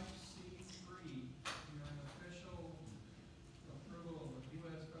 5C3. We are an official approval of the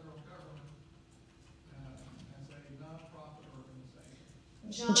U.S. federal government as a nonprofit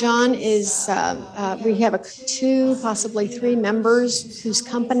organization. John is, we have 2, possibly 3 members whose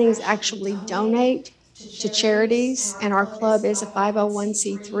companies actually donate to charities, and our club is a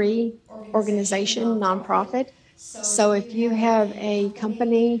 501c3 organization, nonprofit. So if you have a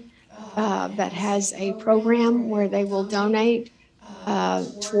company that has a program where they will donate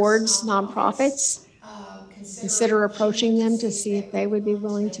towards nonprofits, consider approaching them to see if they would be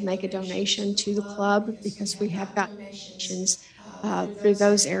willing to make a donation to the club, because we have got donations through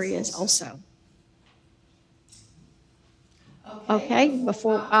those areas also. Okay,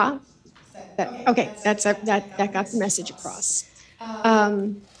 before, okay, that got the message across.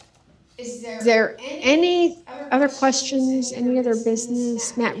 Is there any other questions, any other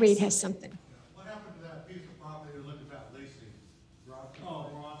business? Matt Reed has something. What happened to that piece of property you're looking about leasing? Bronson?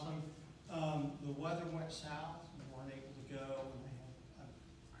 Oh, Bronson, the weather went south, we weren't able to go,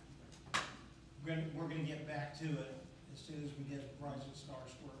 and we're gonna get back to it as soon as we get Rising Star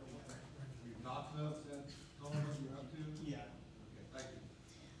squared away. We've knocked it up since, told us you have to? Yeah. Okay, thank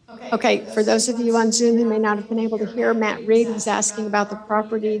you. Okay, for those of you on Zoom who may not have been able to hear, Matt Reed was asking about the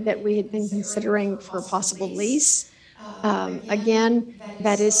property that we had been considering for a possible lease. Again,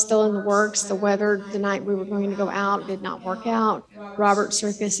 that is still in the works. The weather the night we were going to go out did not work out. Robert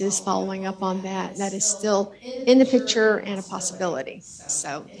Circus is following up on that. That is still in the picture and a possibility.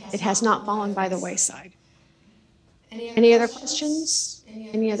 So it has not fallen by the wayside. Any other questions?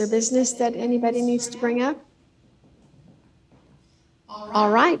 Any other business that anybody needs to bring up? All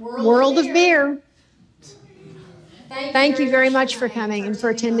right, World of Beer. Thank you very much for coming and for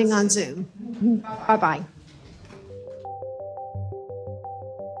attending on Zoom. Bye-bye.